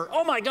that after,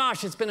 oh my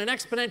gosh, it's been an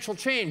exponential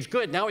change,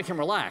 good, now we can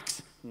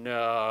relax.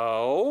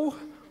 No,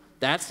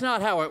 that's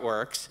not how it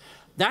works.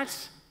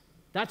 That's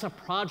a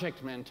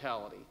project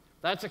mentality.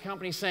 That's a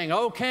company saying,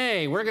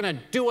 okay, we're going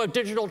to do a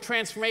digital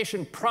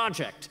transformation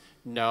project.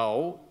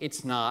 No,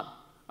 it's not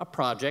a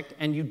project,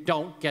 and you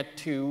don't get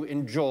to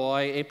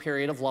enjoy a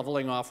period of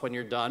leveling off when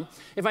you're done.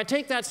 If I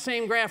take that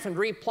same graph and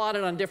replot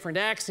it on different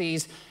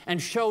axes and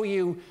show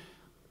you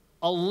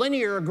a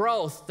linear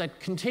growth that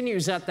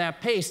continues at that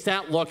pace,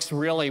 that looks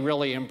really,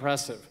 really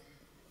impressive.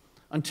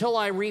 Until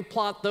I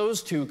replot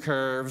those two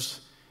curves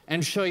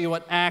and show you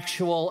what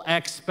actual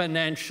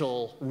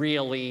exponential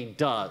really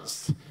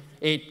does.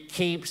 It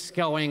keeps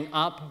going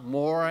up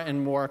more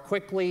and more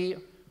quickly,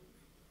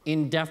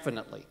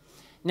 indefinitely.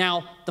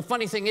 Now, the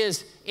funny thing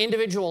is,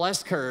 individual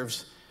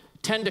S-curves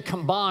tend to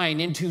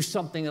combine into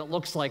something that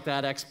looks like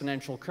that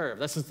exponential curve.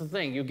 This is the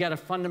thing. You get a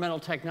fundamental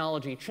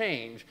technology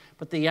change,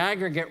 but the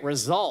aggregate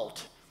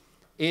result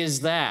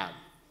is that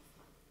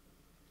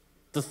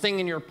the thing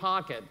in your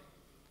pocket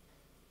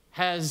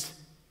has,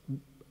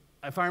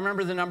 if I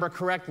remember the number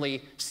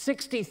correctly,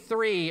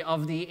 63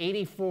 of the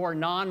 84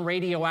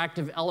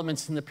 non-radioactive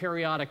elements in the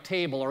periodic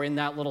table are in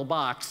that little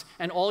box,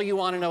 and all you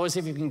want to know is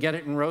if you can get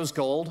it in rose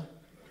gold.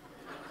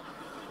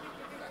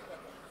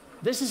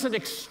 This is an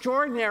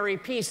extraordinary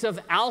piece of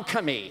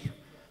alchemy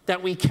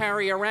that we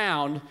carry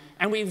around,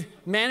 and we've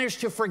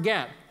managed to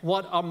forget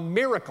what a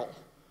miracle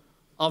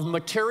of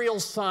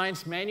materials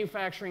science,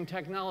 manufacturing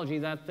technology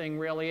that thing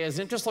really is.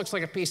 It just looks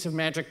like a piece of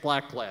magic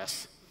black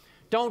glass.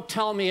 Don't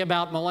tell me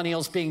about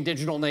millennials being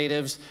digital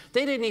natives.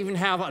 They didn't even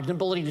have an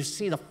ability to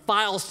see the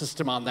file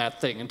system on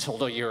that thing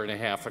until a year and a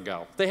half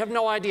ago. They have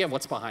no idea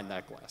what's behind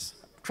that glass.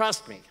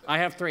 Trust me, I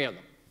have 3 of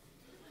them.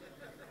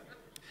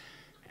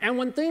 And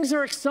when things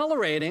are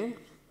accelerating,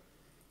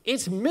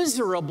 it's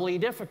miserably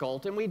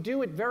difficult, and we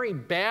do it very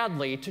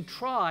badly to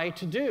try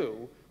to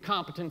do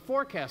competent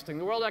forecasting.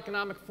 The World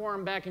Economic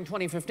Forum back in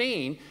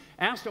 2015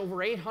 asked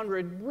over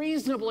 800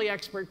 reasonably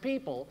expert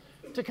people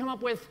to come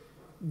up with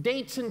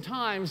dates and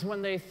times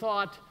when they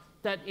thought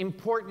that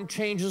important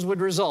changes would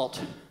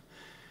result.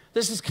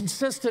 This is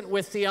consistent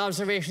with the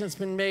observation that's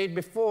been made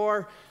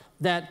before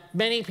that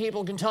many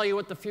people can tell you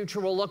what the future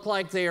will look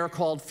like. They are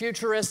called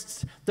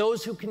futurists.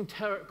 Those who can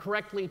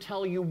correctly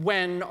tell you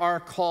when are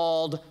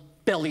called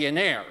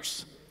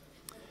billionaires.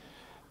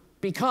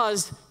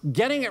 Because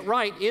getting it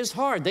right is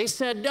hard. They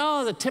said,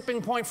 no, the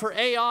tipping point for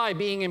AI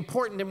being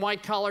important in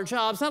white-collar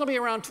jobs, that'll be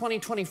around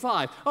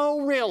 2025.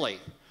 Oh, really?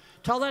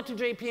 Tell that to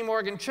JP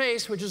Morgan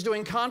Chase, which is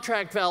doing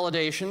contract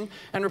validation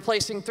and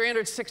replacing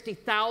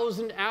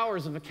 360,000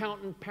 hours of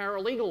accountant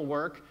paralegal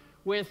work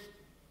with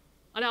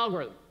an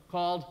algorithm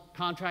called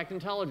contract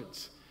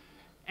intelligence.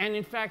 And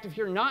in fact, if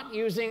you're not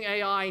using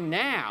AI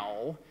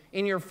now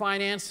in your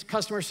finance,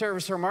 customer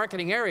service, or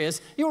marketing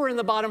areas, you are in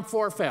the bottom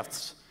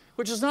 4/5,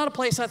 which is not a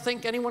place I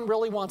think anyone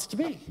really wants to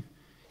be.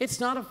 It's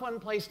not a fun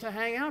place to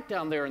hang out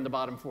down there in the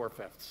bottom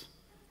 4/5.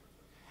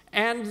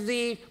 And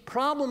the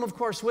problem, of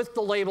course, with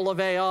the label of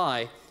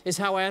AI is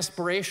how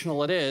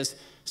aspirational it is.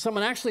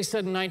 Someone actually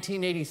said in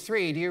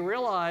 1983, do you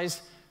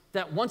realize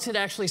that once it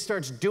actually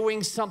starts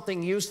doing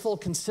something useful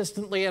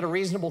consistently at a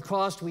reasonable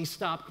cost, we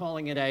stop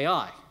calling it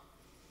AI.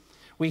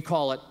 We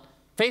call it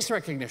face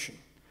recognition.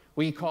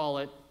 We call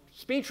it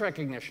speech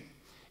recognition.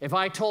 If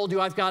I told you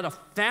I've got a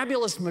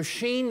fabulous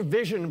machine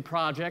vision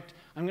project,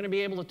 I'm going to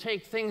be able to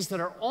take things that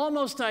are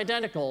almost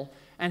identical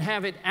and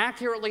have it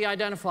accurately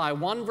identify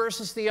one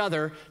versus the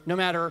other, no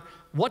matter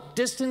what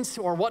distance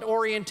or what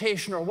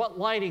orientation or what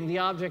lighting the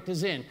object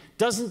is in.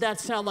 Doesn't that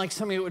sound like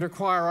something that would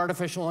require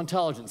artificial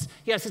intelligence?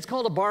 Yes, it's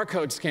called a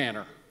barcode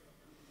scanner.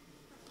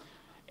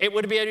 It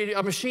would be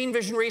a machine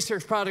vision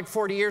research product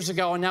 40 years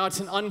ago, and now it's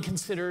an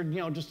unconsidered,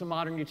 just a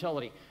modern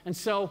utility. And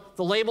so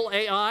the label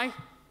AI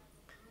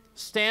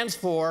stands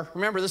for,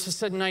 remember this was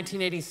said in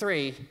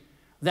 1983,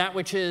 that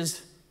which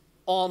is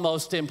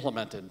almost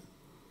implemented.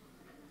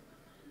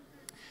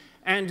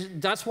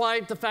 And that's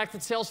why the fact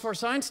that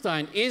Salesforce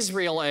Einstein is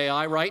real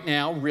AI right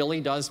now really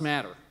does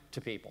matter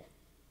to people.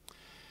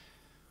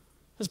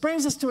 This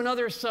brings us to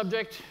another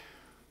subject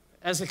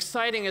as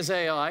exciting as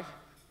AI,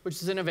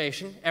 which is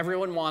innovation.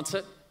 Everyone wants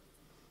it.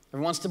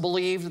 Everyone wants to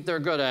believe that they're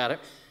good at it.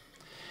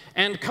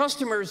 And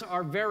customers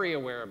are very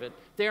aware of it.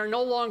 They are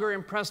no longer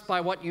impressed by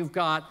what you've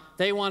got.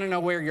 They want to know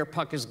where your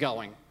puck is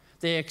going.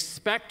 They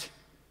expect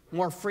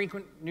more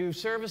frequent new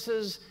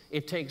services.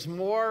 It takes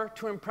more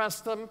to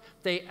impress them.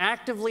 They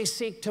actively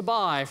seek to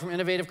buy from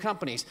innovative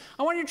companies.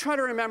 I want you to try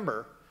to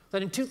remember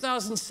that in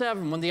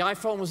 2007, when the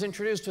iPhone was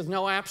introduced with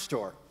no app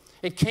store,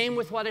 it came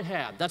with what it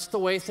had. That's the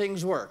way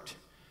things worked.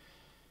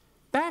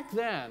 Back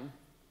then,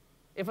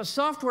 if a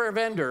software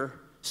vendor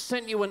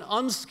sent you an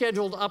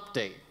unscheduled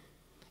update,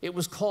 it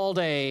was called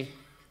a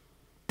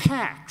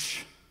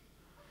patch.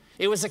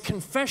 It was a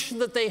confession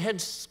that they had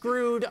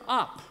screwed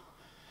up.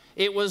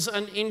 It was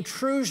an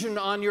intrusion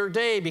on your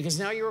day because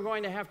now you were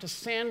going to have to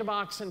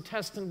sandbox and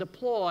test and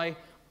deploy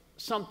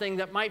something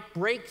that might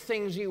break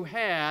things you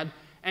had,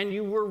 and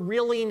you were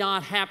really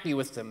not happy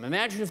with them.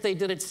 Imagine if they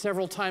did it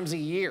several times a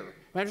year.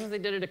 Imagine if they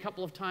did it a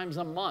couple of times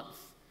a month.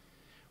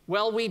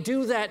 Well, we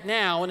do that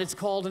now, and it's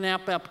called an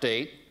app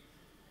update.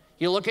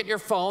 You look at your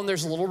phone,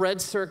 there's a little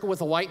red circle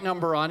with a white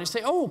number on it. You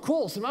say, oh,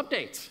 cool, some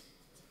updates.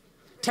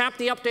 Tap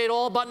the Update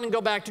All button and go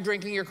back to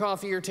drinking your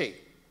coffee or tea.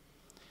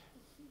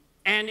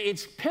 And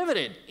it's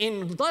pivoted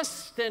in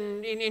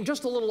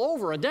just a little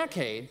over a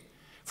decade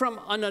from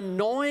an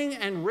annoying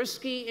and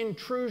risky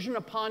intrusion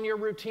upon your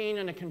routine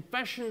and a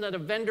confession that a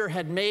vendor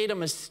had made a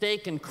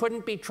mistake and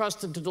couldn't be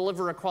trusted to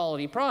deliver a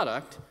quality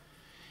product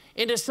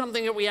into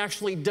something that we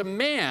actually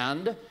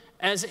demand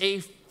as a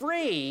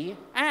free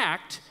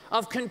act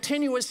of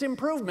continuous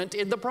improvement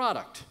in the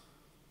product.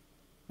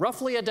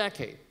 Roughly a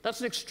decade. That's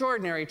an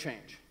extraordinary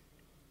change.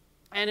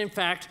 And in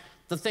fact,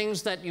 the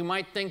things that you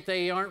might think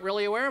they aren't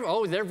really aware of,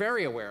 oh, they're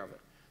very aware of it.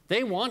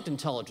 They want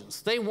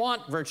intelligence. They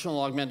want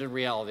virtual and augmented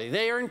reality.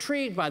 They are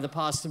intrigued by the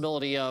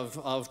possibility of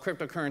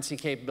cryptocurrency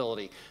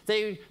capability.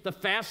 The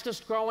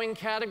fastest growing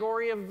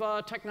category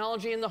of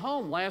technology in the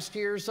home last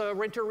year's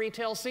winter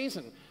retail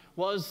season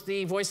was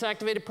the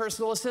voice-activated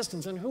personal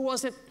assistants. And who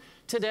was it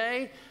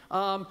today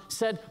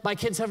said, my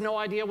kids have no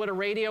idea what a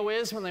radio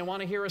is. When they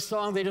want to hear a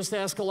song, they just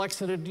ask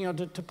Alexa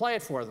to play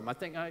it for them. I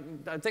think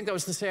that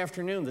was this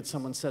afternoon that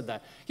someone said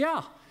that.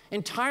 Yeah,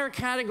 Entire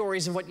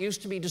categories of what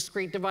used to be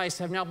discrete device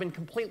have now been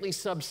completely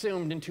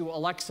subsumed into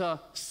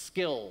Alexa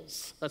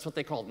skills. That's what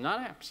they call them,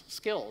 not apps,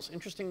 skills.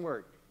 Interesting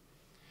word.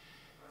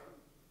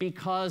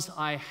 Because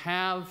I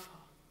have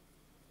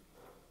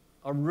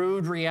a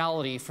rude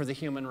reality for the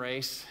human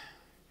race.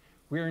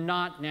 We're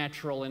not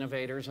natural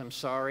innovators, I'm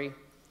sorry.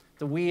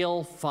 The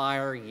wheel,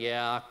 fire,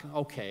 yeah,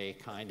 okay,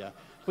 kinda.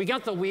 We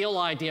got the wheel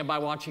idea by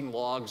watching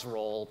logs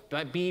roll.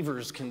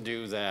 Beavers can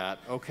do that,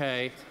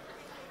 okay?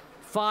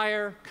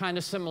 Fire, kind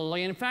of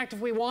similarly. In fact, if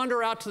we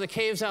wander out to the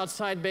caves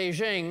outside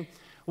Beijing,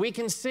 we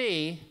can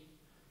see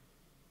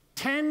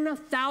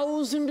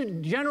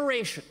 10,000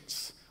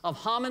 generations of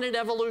hominid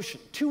evolution,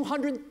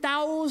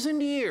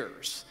 200,000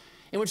 years,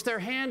 in which their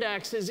hand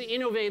axes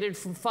innovated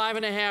from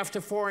 5.5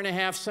 to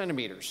 4.5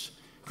 centimeters.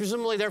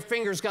 Presumably their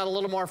fingers got a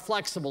little more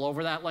flexible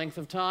over that length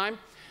of time.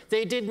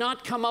 They did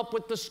not come up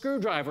with the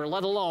screwdriver,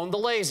 let alone the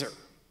laser.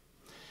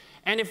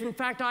 And if, in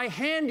fact, I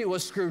hand you a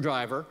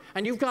screwdriver,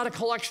 and you've got a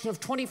collection of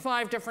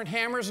 25 different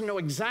hammers and know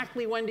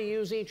exactly when to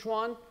use each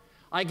one,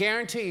 I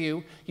guarantee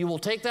you, you will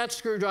take that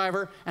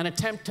screwdriver and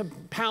attempt to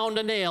pound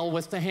a nail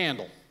with the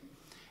handle.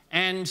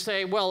 And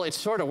say, well, it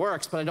sort of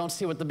works, but I don't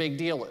see what the big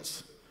deal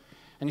is.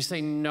 And you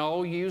say,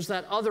 no, you use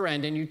that other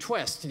end and you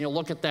twist. And you'll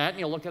look at that and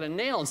you'll look at a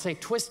nail and say,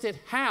 twist it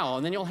how?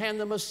 And then you'll hand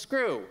them a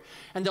screw.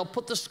 And they'll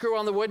put the screw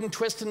on the wood and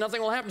twist and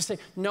nothing will happen. You say,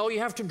 no, you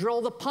have to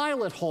drill the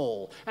pilot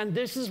hole. And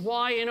this is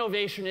why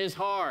innovation is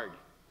hard.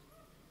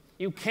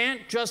 You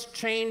can't just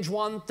change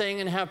one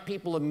thing and have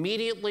people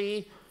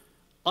immediately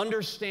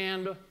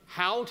understand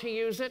how to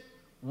use it,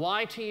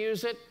 why to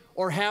use it,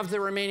 or have the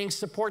remaining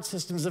support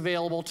systems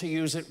available to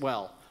use it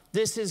well.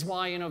 This is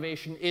why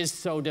innovation is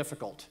so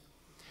difficult.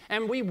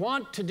 And we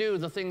want to do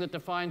the thing that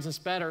defines us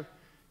better.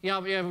 You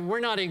know, we're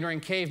not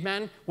ignorant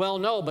cavemen. Well,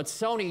 no, but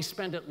Sony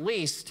spent at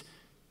least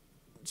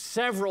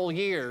several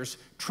years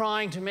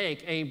trying to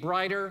make a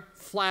brighter,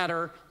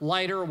 flatter,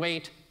 lighter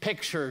weight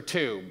picture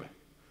tube.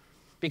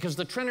 Because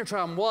the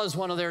Trinitron was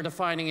one of their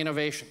defining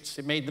innovations.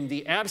 It made them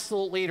the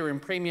absolute leader in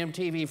premium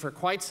TV for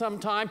quite some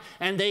time,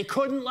 and they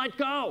couldn't let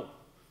go.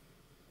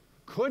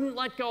 Couldn't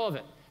let go of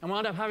it. And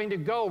wound up having to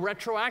go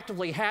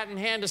retroactively hat in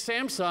hand to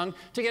Samsung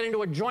to get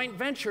into a joint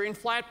venture in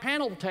flat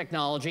panel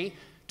technology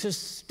to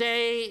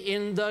stay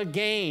in the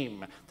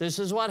game. This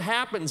is what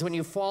happens when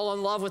you fall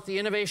in love with the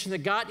innovation that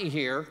got you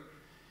here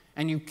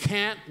and you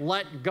can't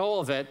let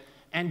go of it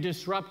and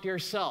disrupt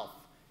yourself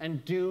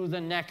and do the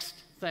next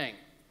thing.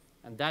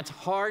 And that's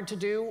hard to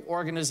do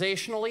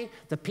organizationally.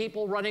 The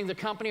people running the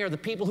company are the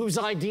people whose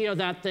idea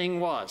that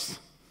thing was.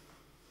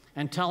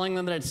 And telling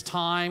them that it's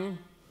time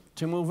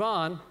to move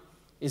on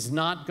is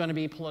not going to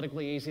be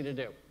politically easy to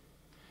do.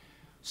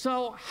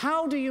 So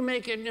how do you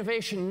make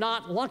innovation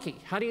not lucky?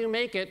 How do you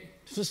make it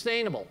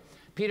sustainable?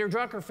 Peter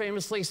Drucker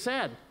famously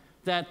said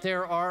that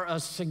there are a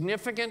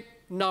significant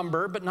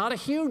number, but not a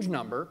huge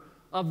number,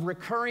 of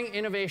recurring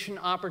innovation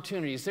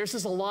opportunities. There's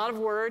just a lot of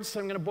words, so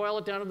I'm going to boil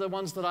it down to the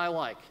ones that I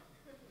like.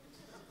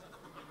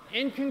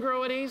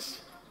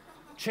 Incongruities,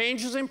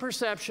 changes in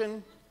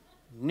perception,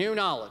 new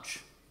knowledge.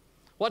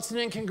 What's an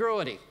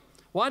incongruity?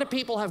 Why do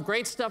people have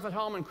great stuff at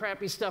home and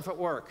crappy stuff at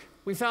work?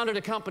 We founded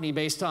a company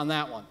based on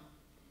that one.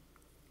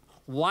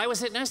 Why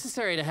was it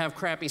necessary to have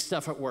crappy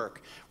stuff at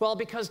work? Well,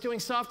 because doing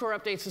software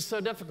updates is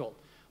so difficult.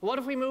 What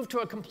if we move to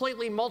a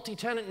completely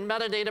multi-tenant and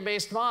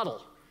metadata-based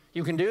model?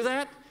 You can do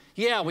that?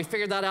 Yeah, we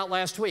figured that out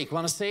last week.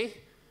 Want to see?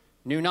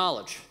 New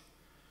knowledge.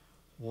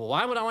 Well,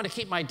 why would I want to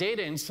keep my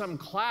data in some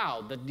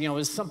cloud that, you know,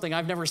 is something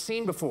I've never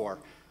seen before?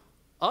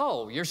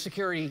 Oh, your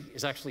security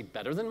is actually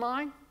better than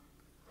mine?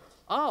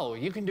 Oh,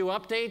 you can do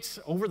updates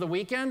over the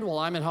weekend while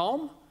I'm at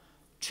home?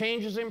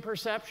 Changes in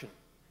perception.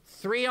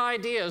 3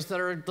 ideas that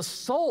are the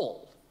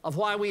soul of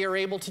why we are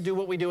able to do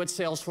what we do at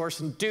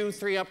Salesforce and do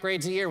 3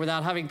 upgrades a year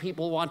without having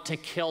people want to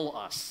kill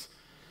us.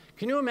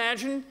 Can you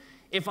imagine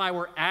if I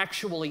were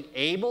actually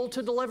able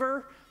to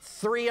deliver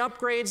 3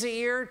 upgrades a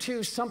year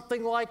to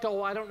something like,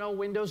 oh, I don't know,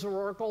 Windows or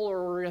Oracle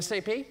or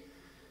SAP?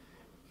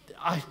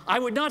 I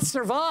would not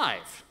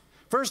survive.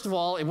 First of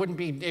all, it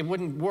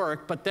wouldn't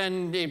work, but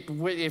then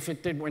if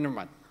it did, well, never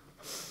mind.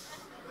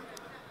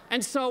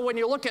 And so when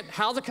you look at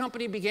how the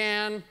company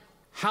began,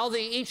 how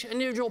each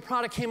individual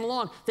product came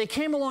along, they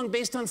came along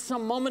based on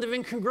some moment of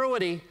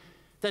incongruity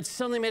that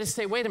suddenly made us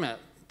say, wait a minute,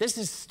 this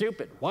is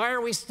stupid. Why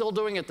are we still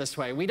doing it this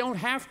way? We don't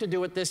have to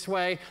do it this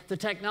way. The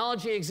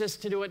technology exists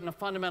to do it in a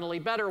fundamentally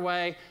better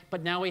way,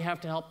 but now we have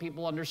to help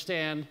people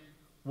understand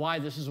why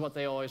this is what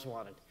they always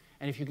wanted.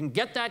 And if you can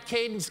get that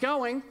cadence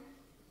going,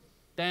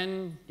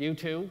 then you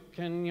too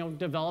can, you know,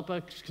 develop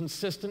a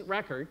consistent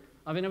record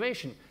of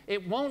innovation.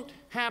 It won't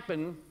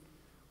happen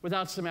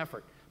without some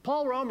effort.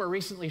 Paul Romer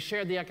recently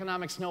shared the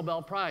Economics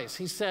Nobel Prize.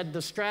 He said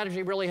the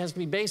strategy really has to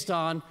be based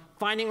on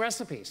finding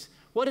recipes.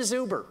 What is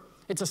Uber?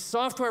 It's a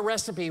software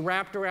recipe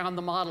wrapped around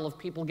the model of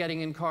people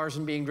getting in cars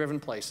and being driven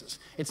places.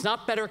 It's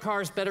not better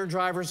cars, better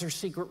drivers, or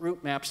secret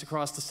route maps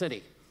across the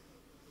city.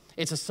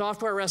 It's a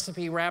software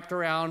recipe wrapped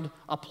around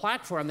a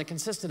platform that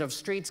consisted of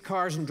streets,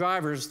 cars, and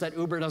drivers that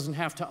Uber doesn't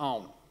have to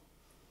own.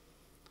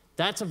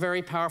 That's a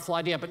very powerful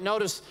idea. But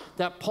notice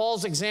that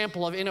Paul's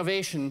example of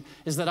innovation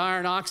is that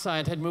iron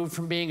oxide had moved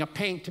from being a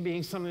paint to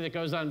being something that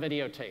goes on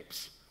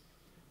videotapes.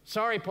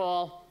 Sorry,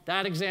 Paul,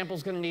 that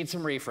example's going to need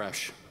some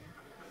refresh.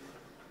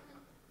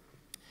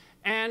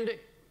 And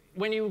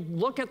when you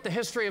look at the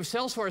history of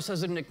Salesforce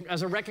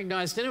as a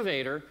recognized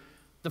innovator,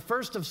 the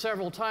first of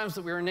several times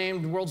that we were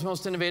named World's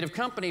Most Innovative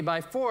Company by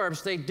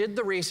Forbes, they did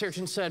the research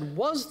and said,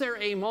 was there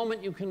a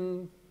moment you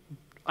can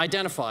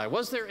identify?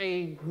 Was there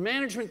a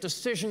management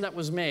decision that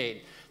was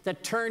made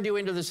that turned you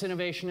into this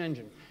innovation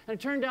engine? And it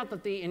turned out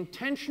that the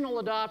intentional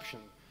adoption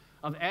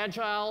of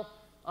agile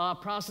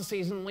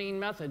processes and lean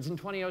methods in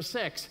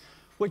 2006,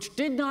 which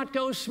did not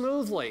go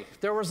smoothly.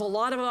 There was a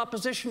lot of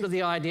opposition to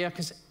the idea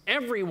because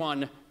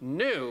everyone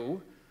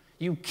knew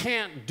you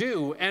can't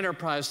do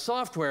enterprise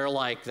software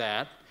like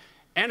that.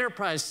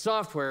 Enterprise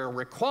software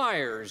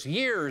requires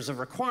years of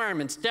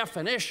requirements,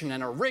 definition,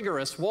 and a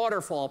rigorous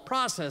waterfall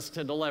process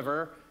to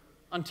deliver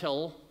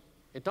until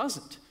it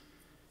doesn't.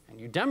 And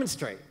you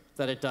demonstrate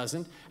that it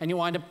doesn't, and you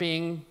wind up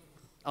being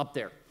up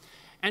there.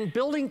 And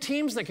building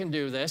teams that can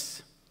do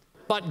this,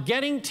 but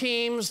getting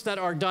teams that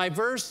are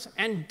diverse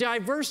and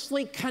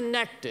diversely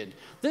connected.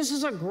 This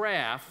is a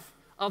graph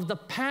of the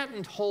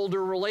patent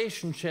holder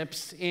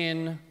relationships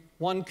in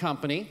one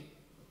company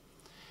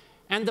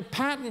and the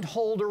patent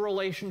holder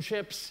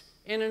relationships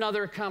in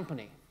another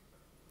company.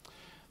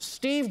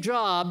 Steve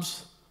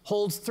Jobs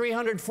holds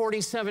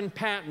 347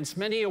 patents,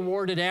 many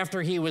awarded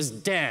after he was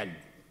dead.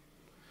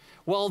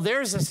 Well,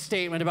 there's a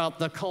statement about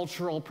the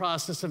cultural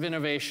process of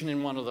innovation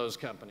in one of those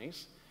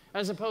companies,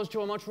 as opposed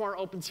to a much more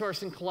open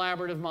source and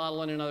collaborative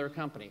model in another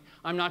company.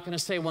 I'm not going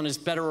to say one is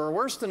better or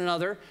worse than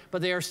another,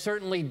 but they are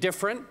certainly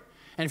different.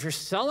 And if you're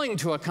selling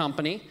to a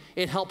company,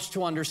 it helps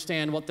to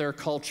understand what their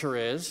culture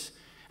is.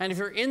 And if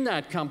you're in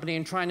that company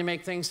and trying to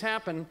make things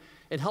happen,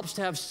 it helps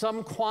to have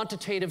some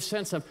quantitative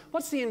sense of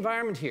what's the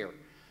environment here?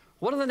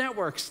 What are the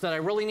networks that I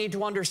really need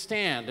to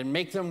understand and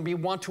make them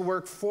want to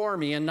work for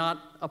me and not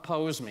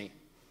oppose me?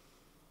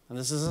 And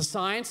this is a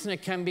science, and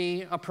it can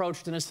be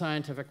approached in a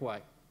scientific way.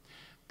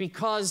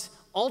 Because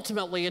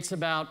ultimately, it's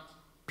about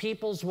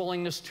people's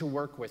willingness to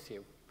work with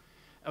you.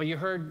 You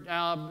heard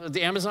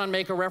the Amazon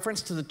make a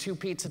reference to the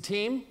two-pizza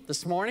team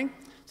this morning.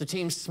 The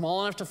team's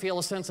small enough to feel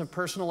a sense of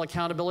personal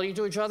accountability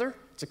to each other.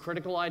 It's a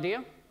critical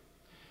idea.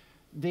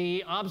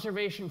 The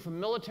observation from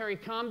military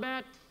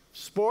combat,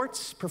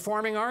 sports,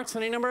 performing arts,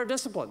 any number of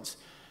disciplines.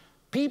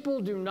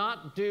 People do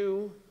not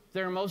do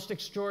their most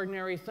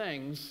extraordinary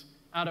things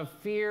out of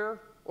fear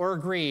or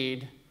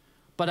greed,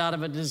 but out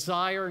of a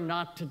desire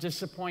not to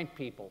disappoint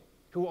people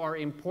who are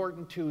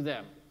important to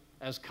them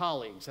as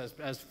colleagues,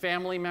 as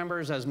family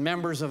members, as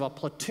members of a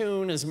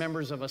platoon, as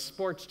members of a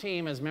sports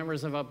team, as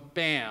members of a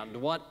band,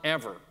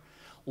 whatever.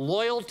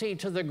 Loyalty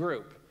to the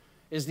group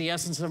is the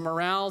essence of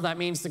morale. That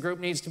means the group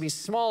needs to be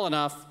small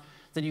enough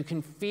that you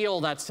can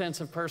feel that sense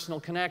of personal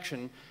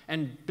connection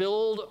and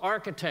build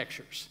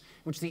architectures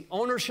in which the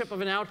ownership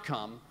of an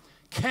outcome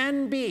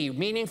can be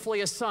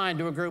meaningfully assigned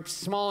to a group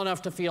small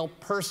enough to feel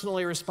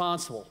personally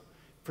responsible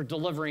for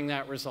delivering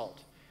that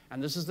result.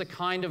 And this is the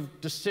kind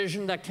of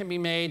decision that can be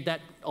made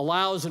that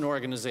allows an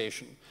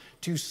organization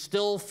to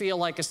still feel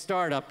like a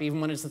startup,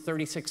 even when it's a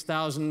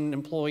 36,000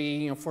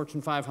 employee,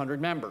 Fortune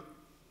 500 member,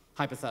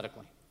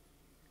 hypothetically.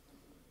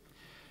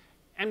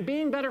 And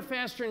being better,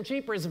 faster, and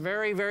cheaper is a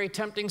very, very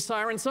tempting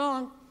siren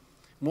song.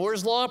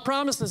 Moore's Law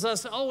promises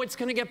us, oh, it's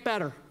going to get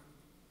better.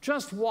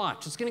 Just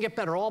watch. It's going to get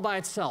better all by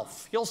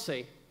itself. You'll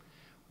see.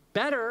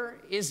 Better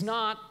is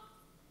not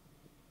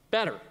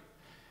better.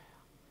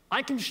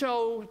 I can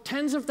show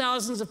tens of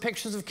thousands of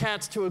pictures of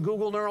cats to a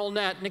Google neural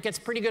net, and it gets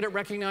pretty good at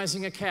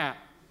recognizing a cat.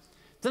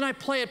 Then I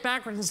play it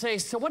backwards and say,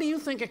 so what do you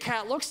think a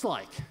cat looks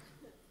like?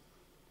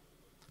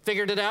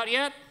 Figured it out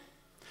yet?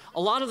 A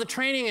lot of the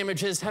training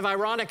images have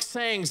ironic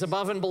sayings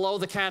above and below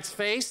the cat's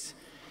face.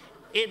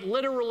 It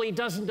literally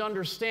doesn't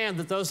understand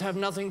that those have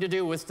nothing to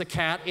do with the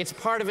cat. It's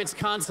part of its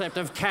concept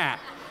of cat.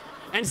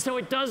 And so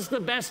it does the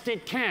best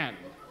it can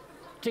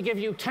to give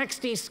you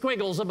texty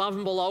squiggles above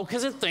and below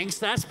because it thinks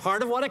that's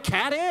part of what a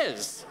cat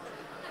is.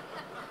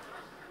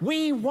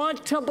 We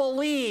want to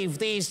believe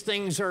these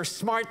things are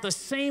smart the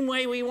same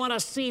way we want to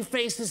see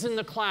faces in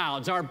the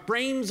clouds. Our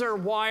brains are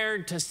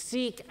wired to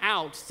seek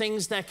out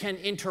things that can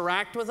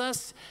interact with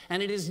us,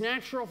 and it is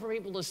natural for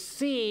people to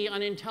see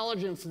an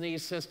intelligence in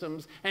these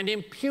systems and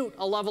impute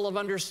a level of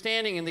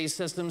understanding in these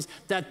systems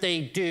that they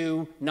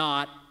do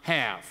not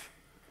have.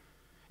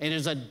 It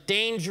is a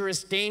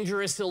dangerous,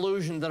 dangerous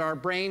illusion that our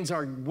brains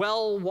are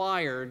well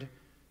wired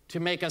to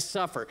make us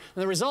suffer.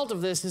 And the result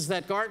of this is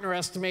that Gartner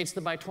estimates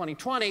that by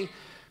 2020,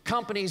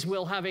 companies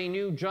will have a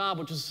new job,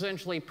 which is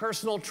essentially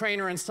personal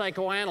trainer and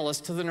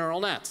psychoanalyst to the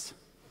neural nets.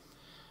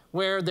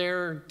 Where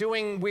they're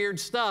doing weird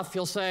stuff,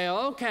 you'll say,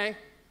 oh, okay,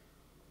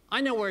 I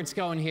know where it's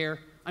going here.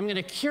 I'm going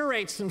to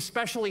curate some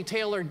specially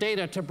tailored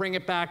data to bring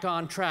it back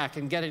on track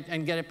and get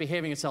it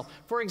behaving itself.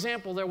 For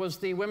example, there was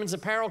the women's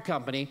apparel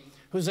company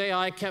whose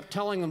AI kept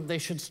telling them they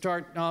should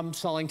start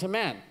selling to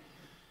men.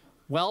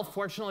 Well,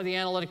 fortunately, the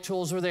analytic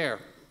tools were there.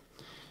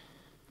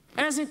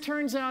 As it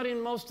turns out,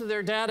 in most of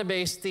their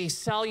database, the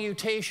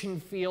salutation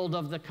field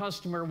of the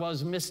customer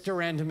was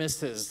Mr. and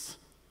Mrs.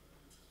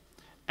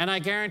 And I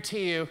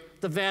guarantee you,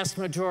 the vast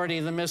majority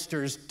of the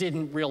Misters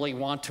didn't really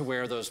want to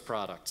wear those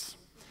products.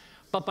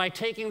 But by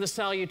taking the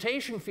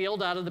salutation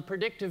field out of the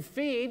predictive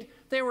feed,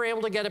 they were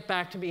able to get it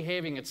back to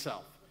behaving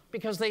itself.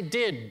 Because they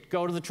did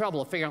go to the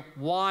trouble of figuring out,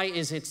 why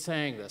is it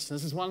saying this? And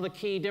this is one of the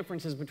key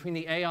differences between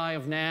the AI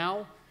of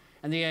now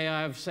and the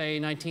AI of, say,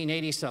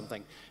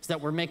 1980-something, is that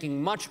we're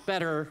making much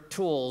better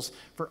tools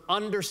for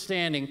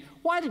understanding,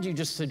 why did you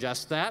just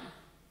suggest that?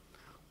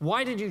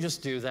 Why did you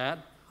just do that?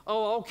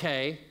 Oh,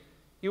 okay,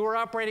 you were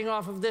operating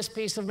off of this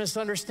piece of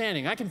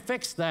misunderstanding. I can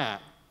fix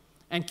that.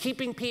 And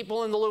keeping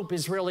people in the loop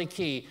is really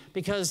key,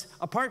 because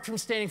apart from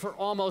standing for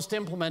almost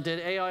implemented,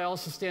 AI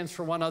also stands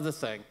for one other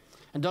thing.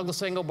 And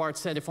Douglas Engelbart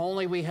said, if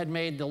only we had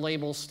made the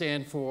label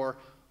stand for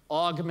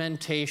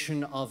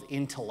augmentation of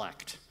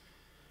intellect.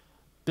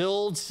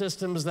 Build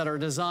systems that are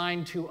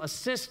designed to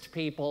assist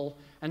people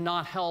and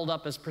not held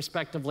up as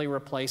prospectively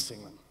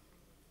replacing them.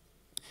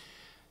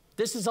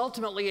 This is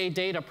ultimately a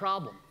data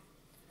problem.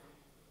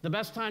 The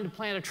best time to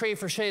plant a tree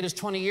for shade is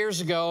 20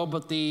 years ago,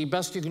 but the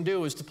best you can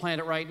do is to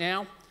plant it right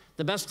now.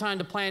 The best time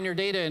to plan your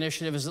data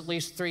initiative is at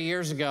least 3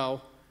 years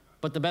ago,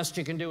 but the best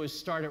you can do is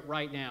start it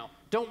right now.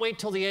 Don't wait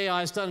till the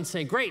AI is done and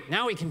say, great,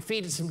 now we can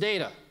feed it some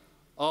data.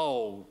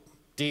 Oh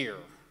dear,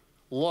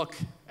 look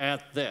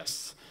at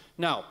this.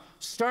 No,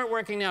 start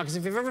working now, because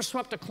if you've ever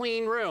swept a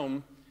clean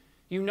room,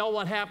 you know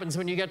what happens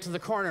when you get to the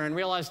corner and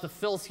realize the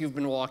filth you've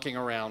been walking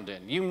around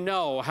in. You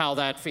know how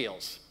that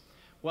feels.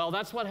 Well,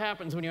 that's what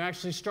happens when you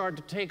actually start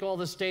to take all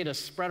this data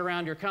spread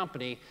around your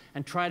company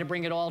and try to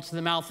bring it all to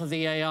the mouth of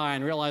the AI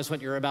and realize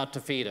what you're about to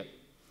feed it.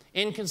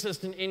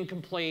 Inconsistent,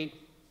 incomplete,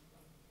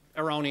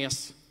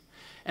 erroneous.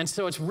 And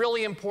so it's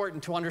really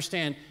important to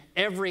understand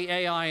every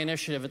AI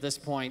initiative at this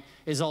point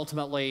is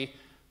ultimately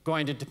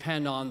going to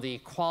depend on the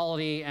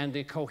quality and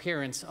the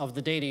coherence of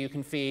the data you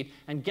can feed.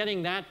 And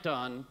getting that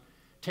done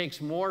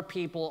takes more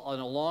people in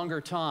a longer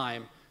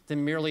time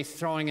than merely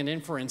throwing an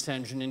inference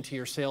engine into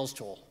your sales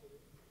tool.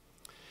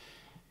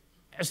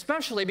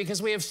 Especially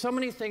because we have so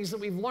many things that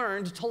we've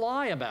learned to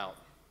lie about.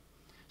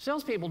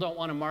 Salespeople don't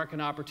want to mark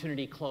an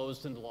opportunity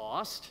closed and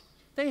lost.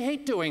 They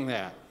hate doing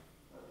that.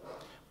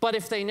 But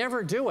if they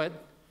never do it,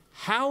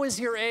 how is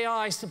your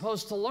AI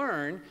supposed to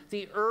learn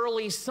the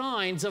early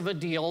signs of a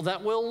deal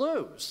that will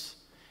lose?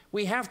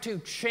 We have to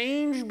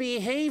change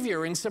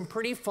behavior in some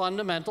pretty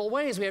fundamental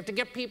ways. We have to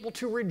get people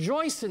to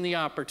rejoice in the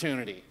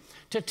opportunity,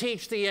 to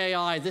teach the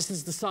AI this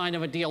is the sign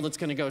of a deal that's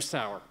going to go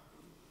sour.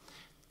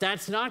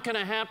 That's not going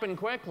to happen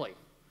quickly.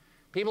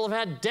 People have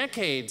had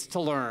decades to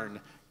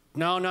learn.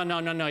 No, no, no,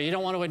 no, no, you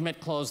don't want to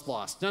admit closed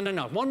loss. No, no,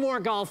 no, one more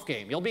golf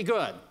game, you'll be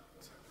good.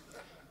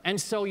 And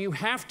so you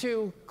have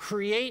to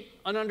create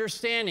an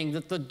understanding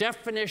that the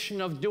definition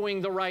of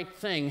doing the right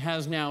thing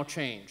has now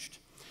changed.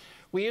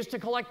 We used to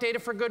collect data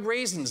for good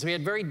reasons. We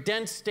had very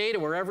dense data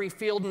where every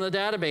field in the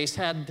database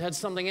had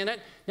something in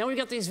it. Now we've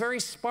got these very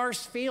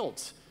sparse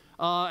fields.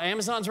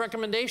 Amazon's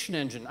recommendation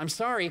engine. I'm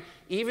sorry,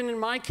 even in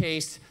my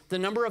case, the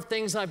number of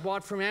things I've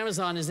bought from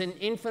Amazon is an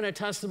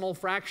infinitesimal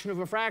fraction of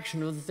a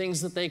fraction of the things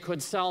that they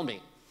could sell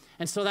me.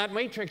 And so that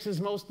matrix is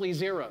mostly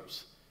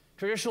zeros.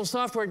 Traditional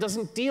software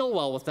doesn't deal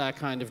well with that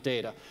kind of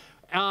data.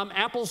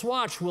 Apple's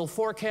Watch will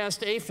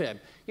forecast AFib.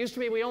 Used to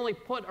be we only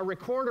put a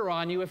recorder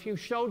on you if you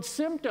showed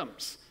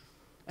symptoms.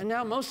 And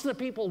now most of the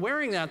people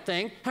wearing that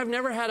thing have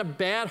never had a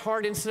bad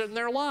heart incident in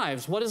their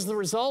lives. What is the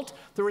result?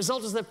 The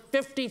result is that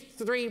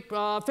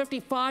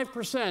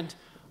 55%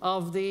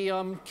 of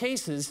the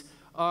cases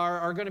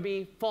are going to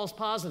be false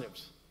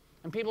positives.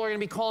 And people are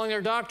going to be calling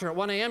their doctor at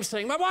 1 a.m.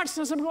 saying, my watch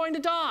says I'm going to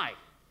die.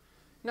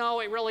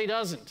 No, it really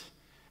doesn't.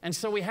 And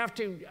so we have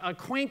to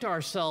acquaint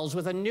ourselves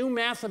with a new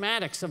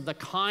mathematics of the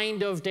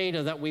kind of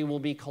data that we will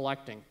be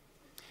collecting.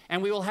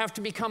 And we will have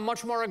to become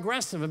much more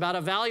aggressive about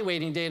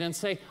evaluating data and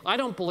say, I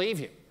don't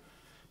believe you.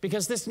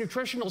 Because this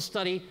nutritional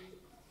study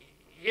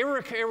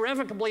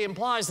irrevocably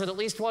implies that at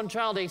least one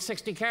child ate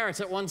 60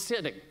 carrots at one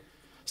sitting.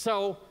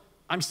 So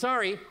I'm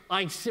sorry,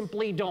 I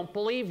simply don't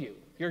believe you.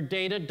 Your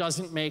data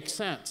doesn't make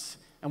sense.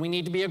 And we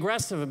need to be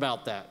aggressive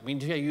about that. We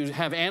need to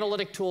have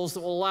analytic tools that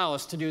will allow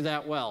us to do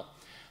that well.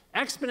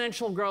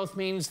 Exponential growth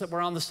means that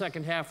we're on the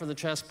second half of the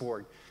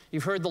chessboard.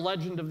 You've heard the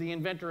legend of the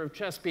inventor of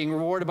chess being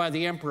rewarded by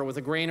the emperor with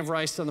a grain of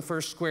rice on the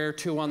first square,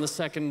 2 on the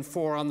second,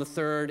 4 on the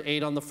third,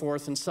 8 on the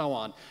fourth, and so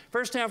on.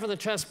 First half of the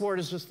chessboard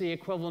is just the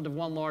equivalent of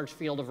one large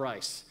field of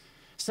rice.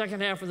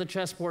 Second half of the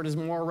chessboard is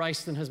more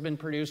rice than has been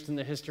produced in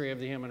the history of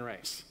the human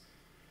race.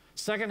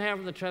 Second half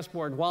of the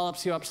chessboard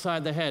wallops you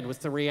upside the head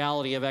with the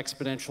reality of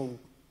exponential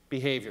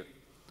behavior.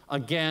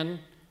 Again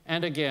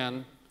and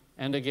again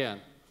and again.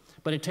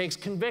 But it takes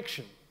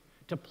conviction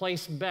to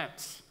place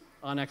bets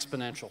on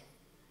exponential.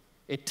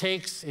 It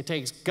takes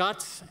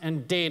guts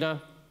and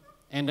data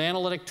and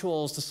analytic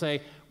tools to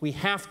say, we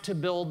have to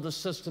build the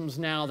systems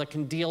now that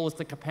can deal with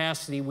the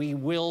capacity we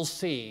will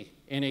see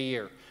in a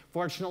year.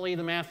 Fortunately,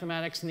 the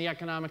mathematics and the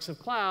economics of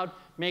cloud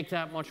make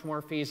that much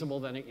more feasible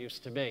than it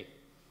used to be.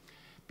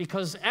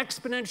 because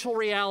exponential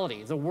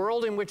reality, the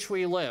world in which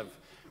we live,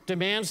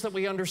 demands that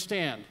we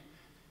understand.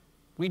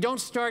 We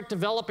don't start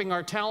developing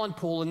our talent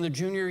pool in the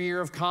junior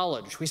year of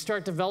college. We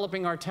start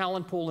developing our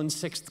talent pool in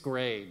 6th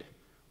grade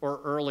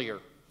or earlier.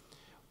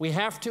 We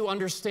have to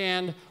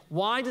understand,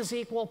 why does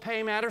equal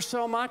pay matter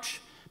so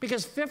much?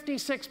 Because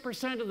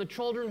 56% of the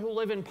children who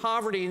live in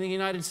poverty in the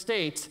United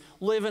States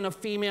live in a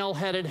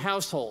female-headed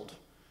household.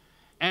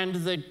 And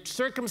the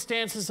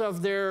circumstances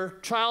of their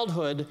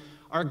childhood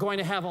are going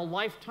to have a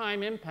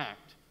lifetime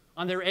impact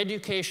on their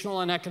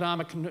educational and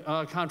economic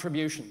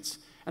contributions.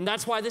 And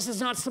that's why this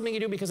is not something you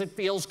do because it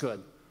feels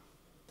good.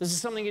 This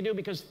is something you do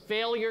because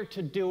failure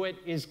to do it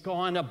is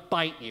going to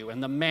bite you,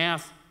 and the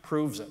math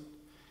proves it.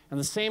 And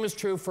the same is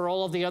true for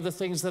all of the other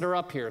things that are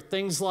up here,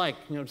 things like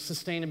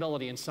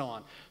sustainability and so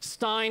on.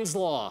 Stein's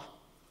law.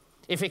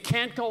 If it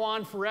can't go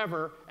on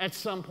forever, at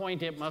some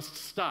point it must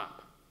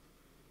stop.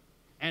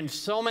 And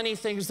so many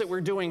things that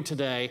we're doing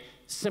today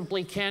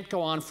simply can't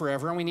go on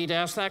forever, and we need to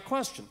ask that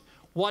question.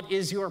 What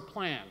is your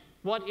plan?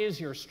 What is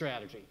your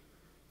strategy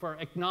for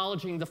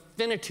acknowledging the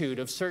finitude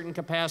of certain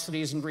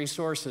capacities and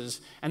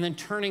resources and then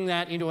turning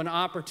that into an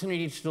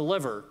opportunity to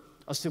deliver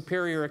a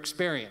superior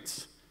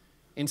experience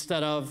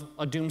instead of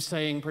a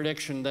doomsaying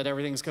prediction that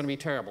everything's going to be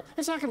terrible?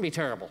 It's not going to be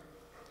terrible.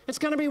 It's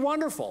going to be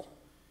wonderful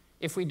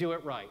if we do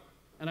it right.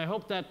 And I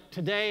hope that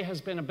today has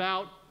been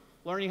about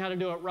learning how to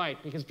do it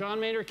right, because John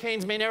Maynard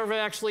Keynes may never have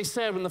actually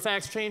said, when the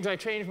facts change, I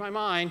change my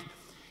mind.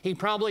 He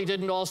probably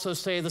didn't also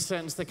say the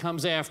sentence that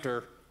comes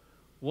after,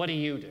 what do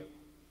you do?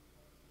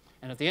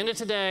 And at the end of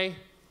today,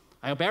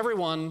 I hope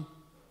everyone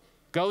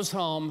goes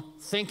home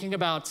thinking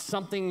about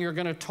something you're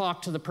going to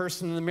talk to the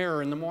person in the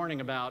mirror in the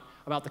morning about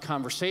the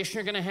conversation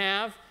you're going to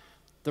have,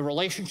 the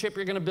relationship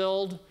you're going to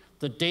build,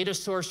 the data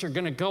source you're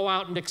going to go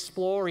out and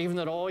explore, even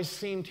though it always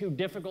seemed too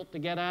difficult to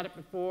get at it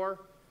before,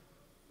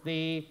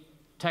 the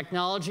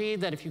technology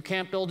that if you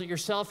can't build it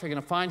yourself, you're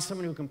going to find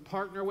someone who can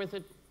partner with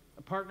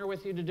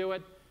you to do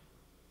it.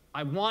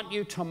 I want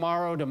you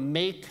tomorrow to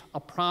make a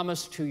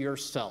promise to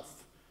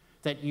yourself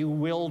that you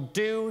will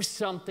do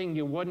something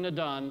you wouldn't have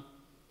done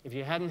if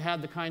you hadn't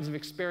had the kinds of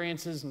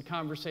experiences and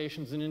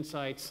conversations and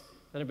insights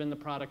that have been the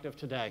product of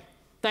today.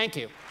 Thank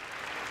you.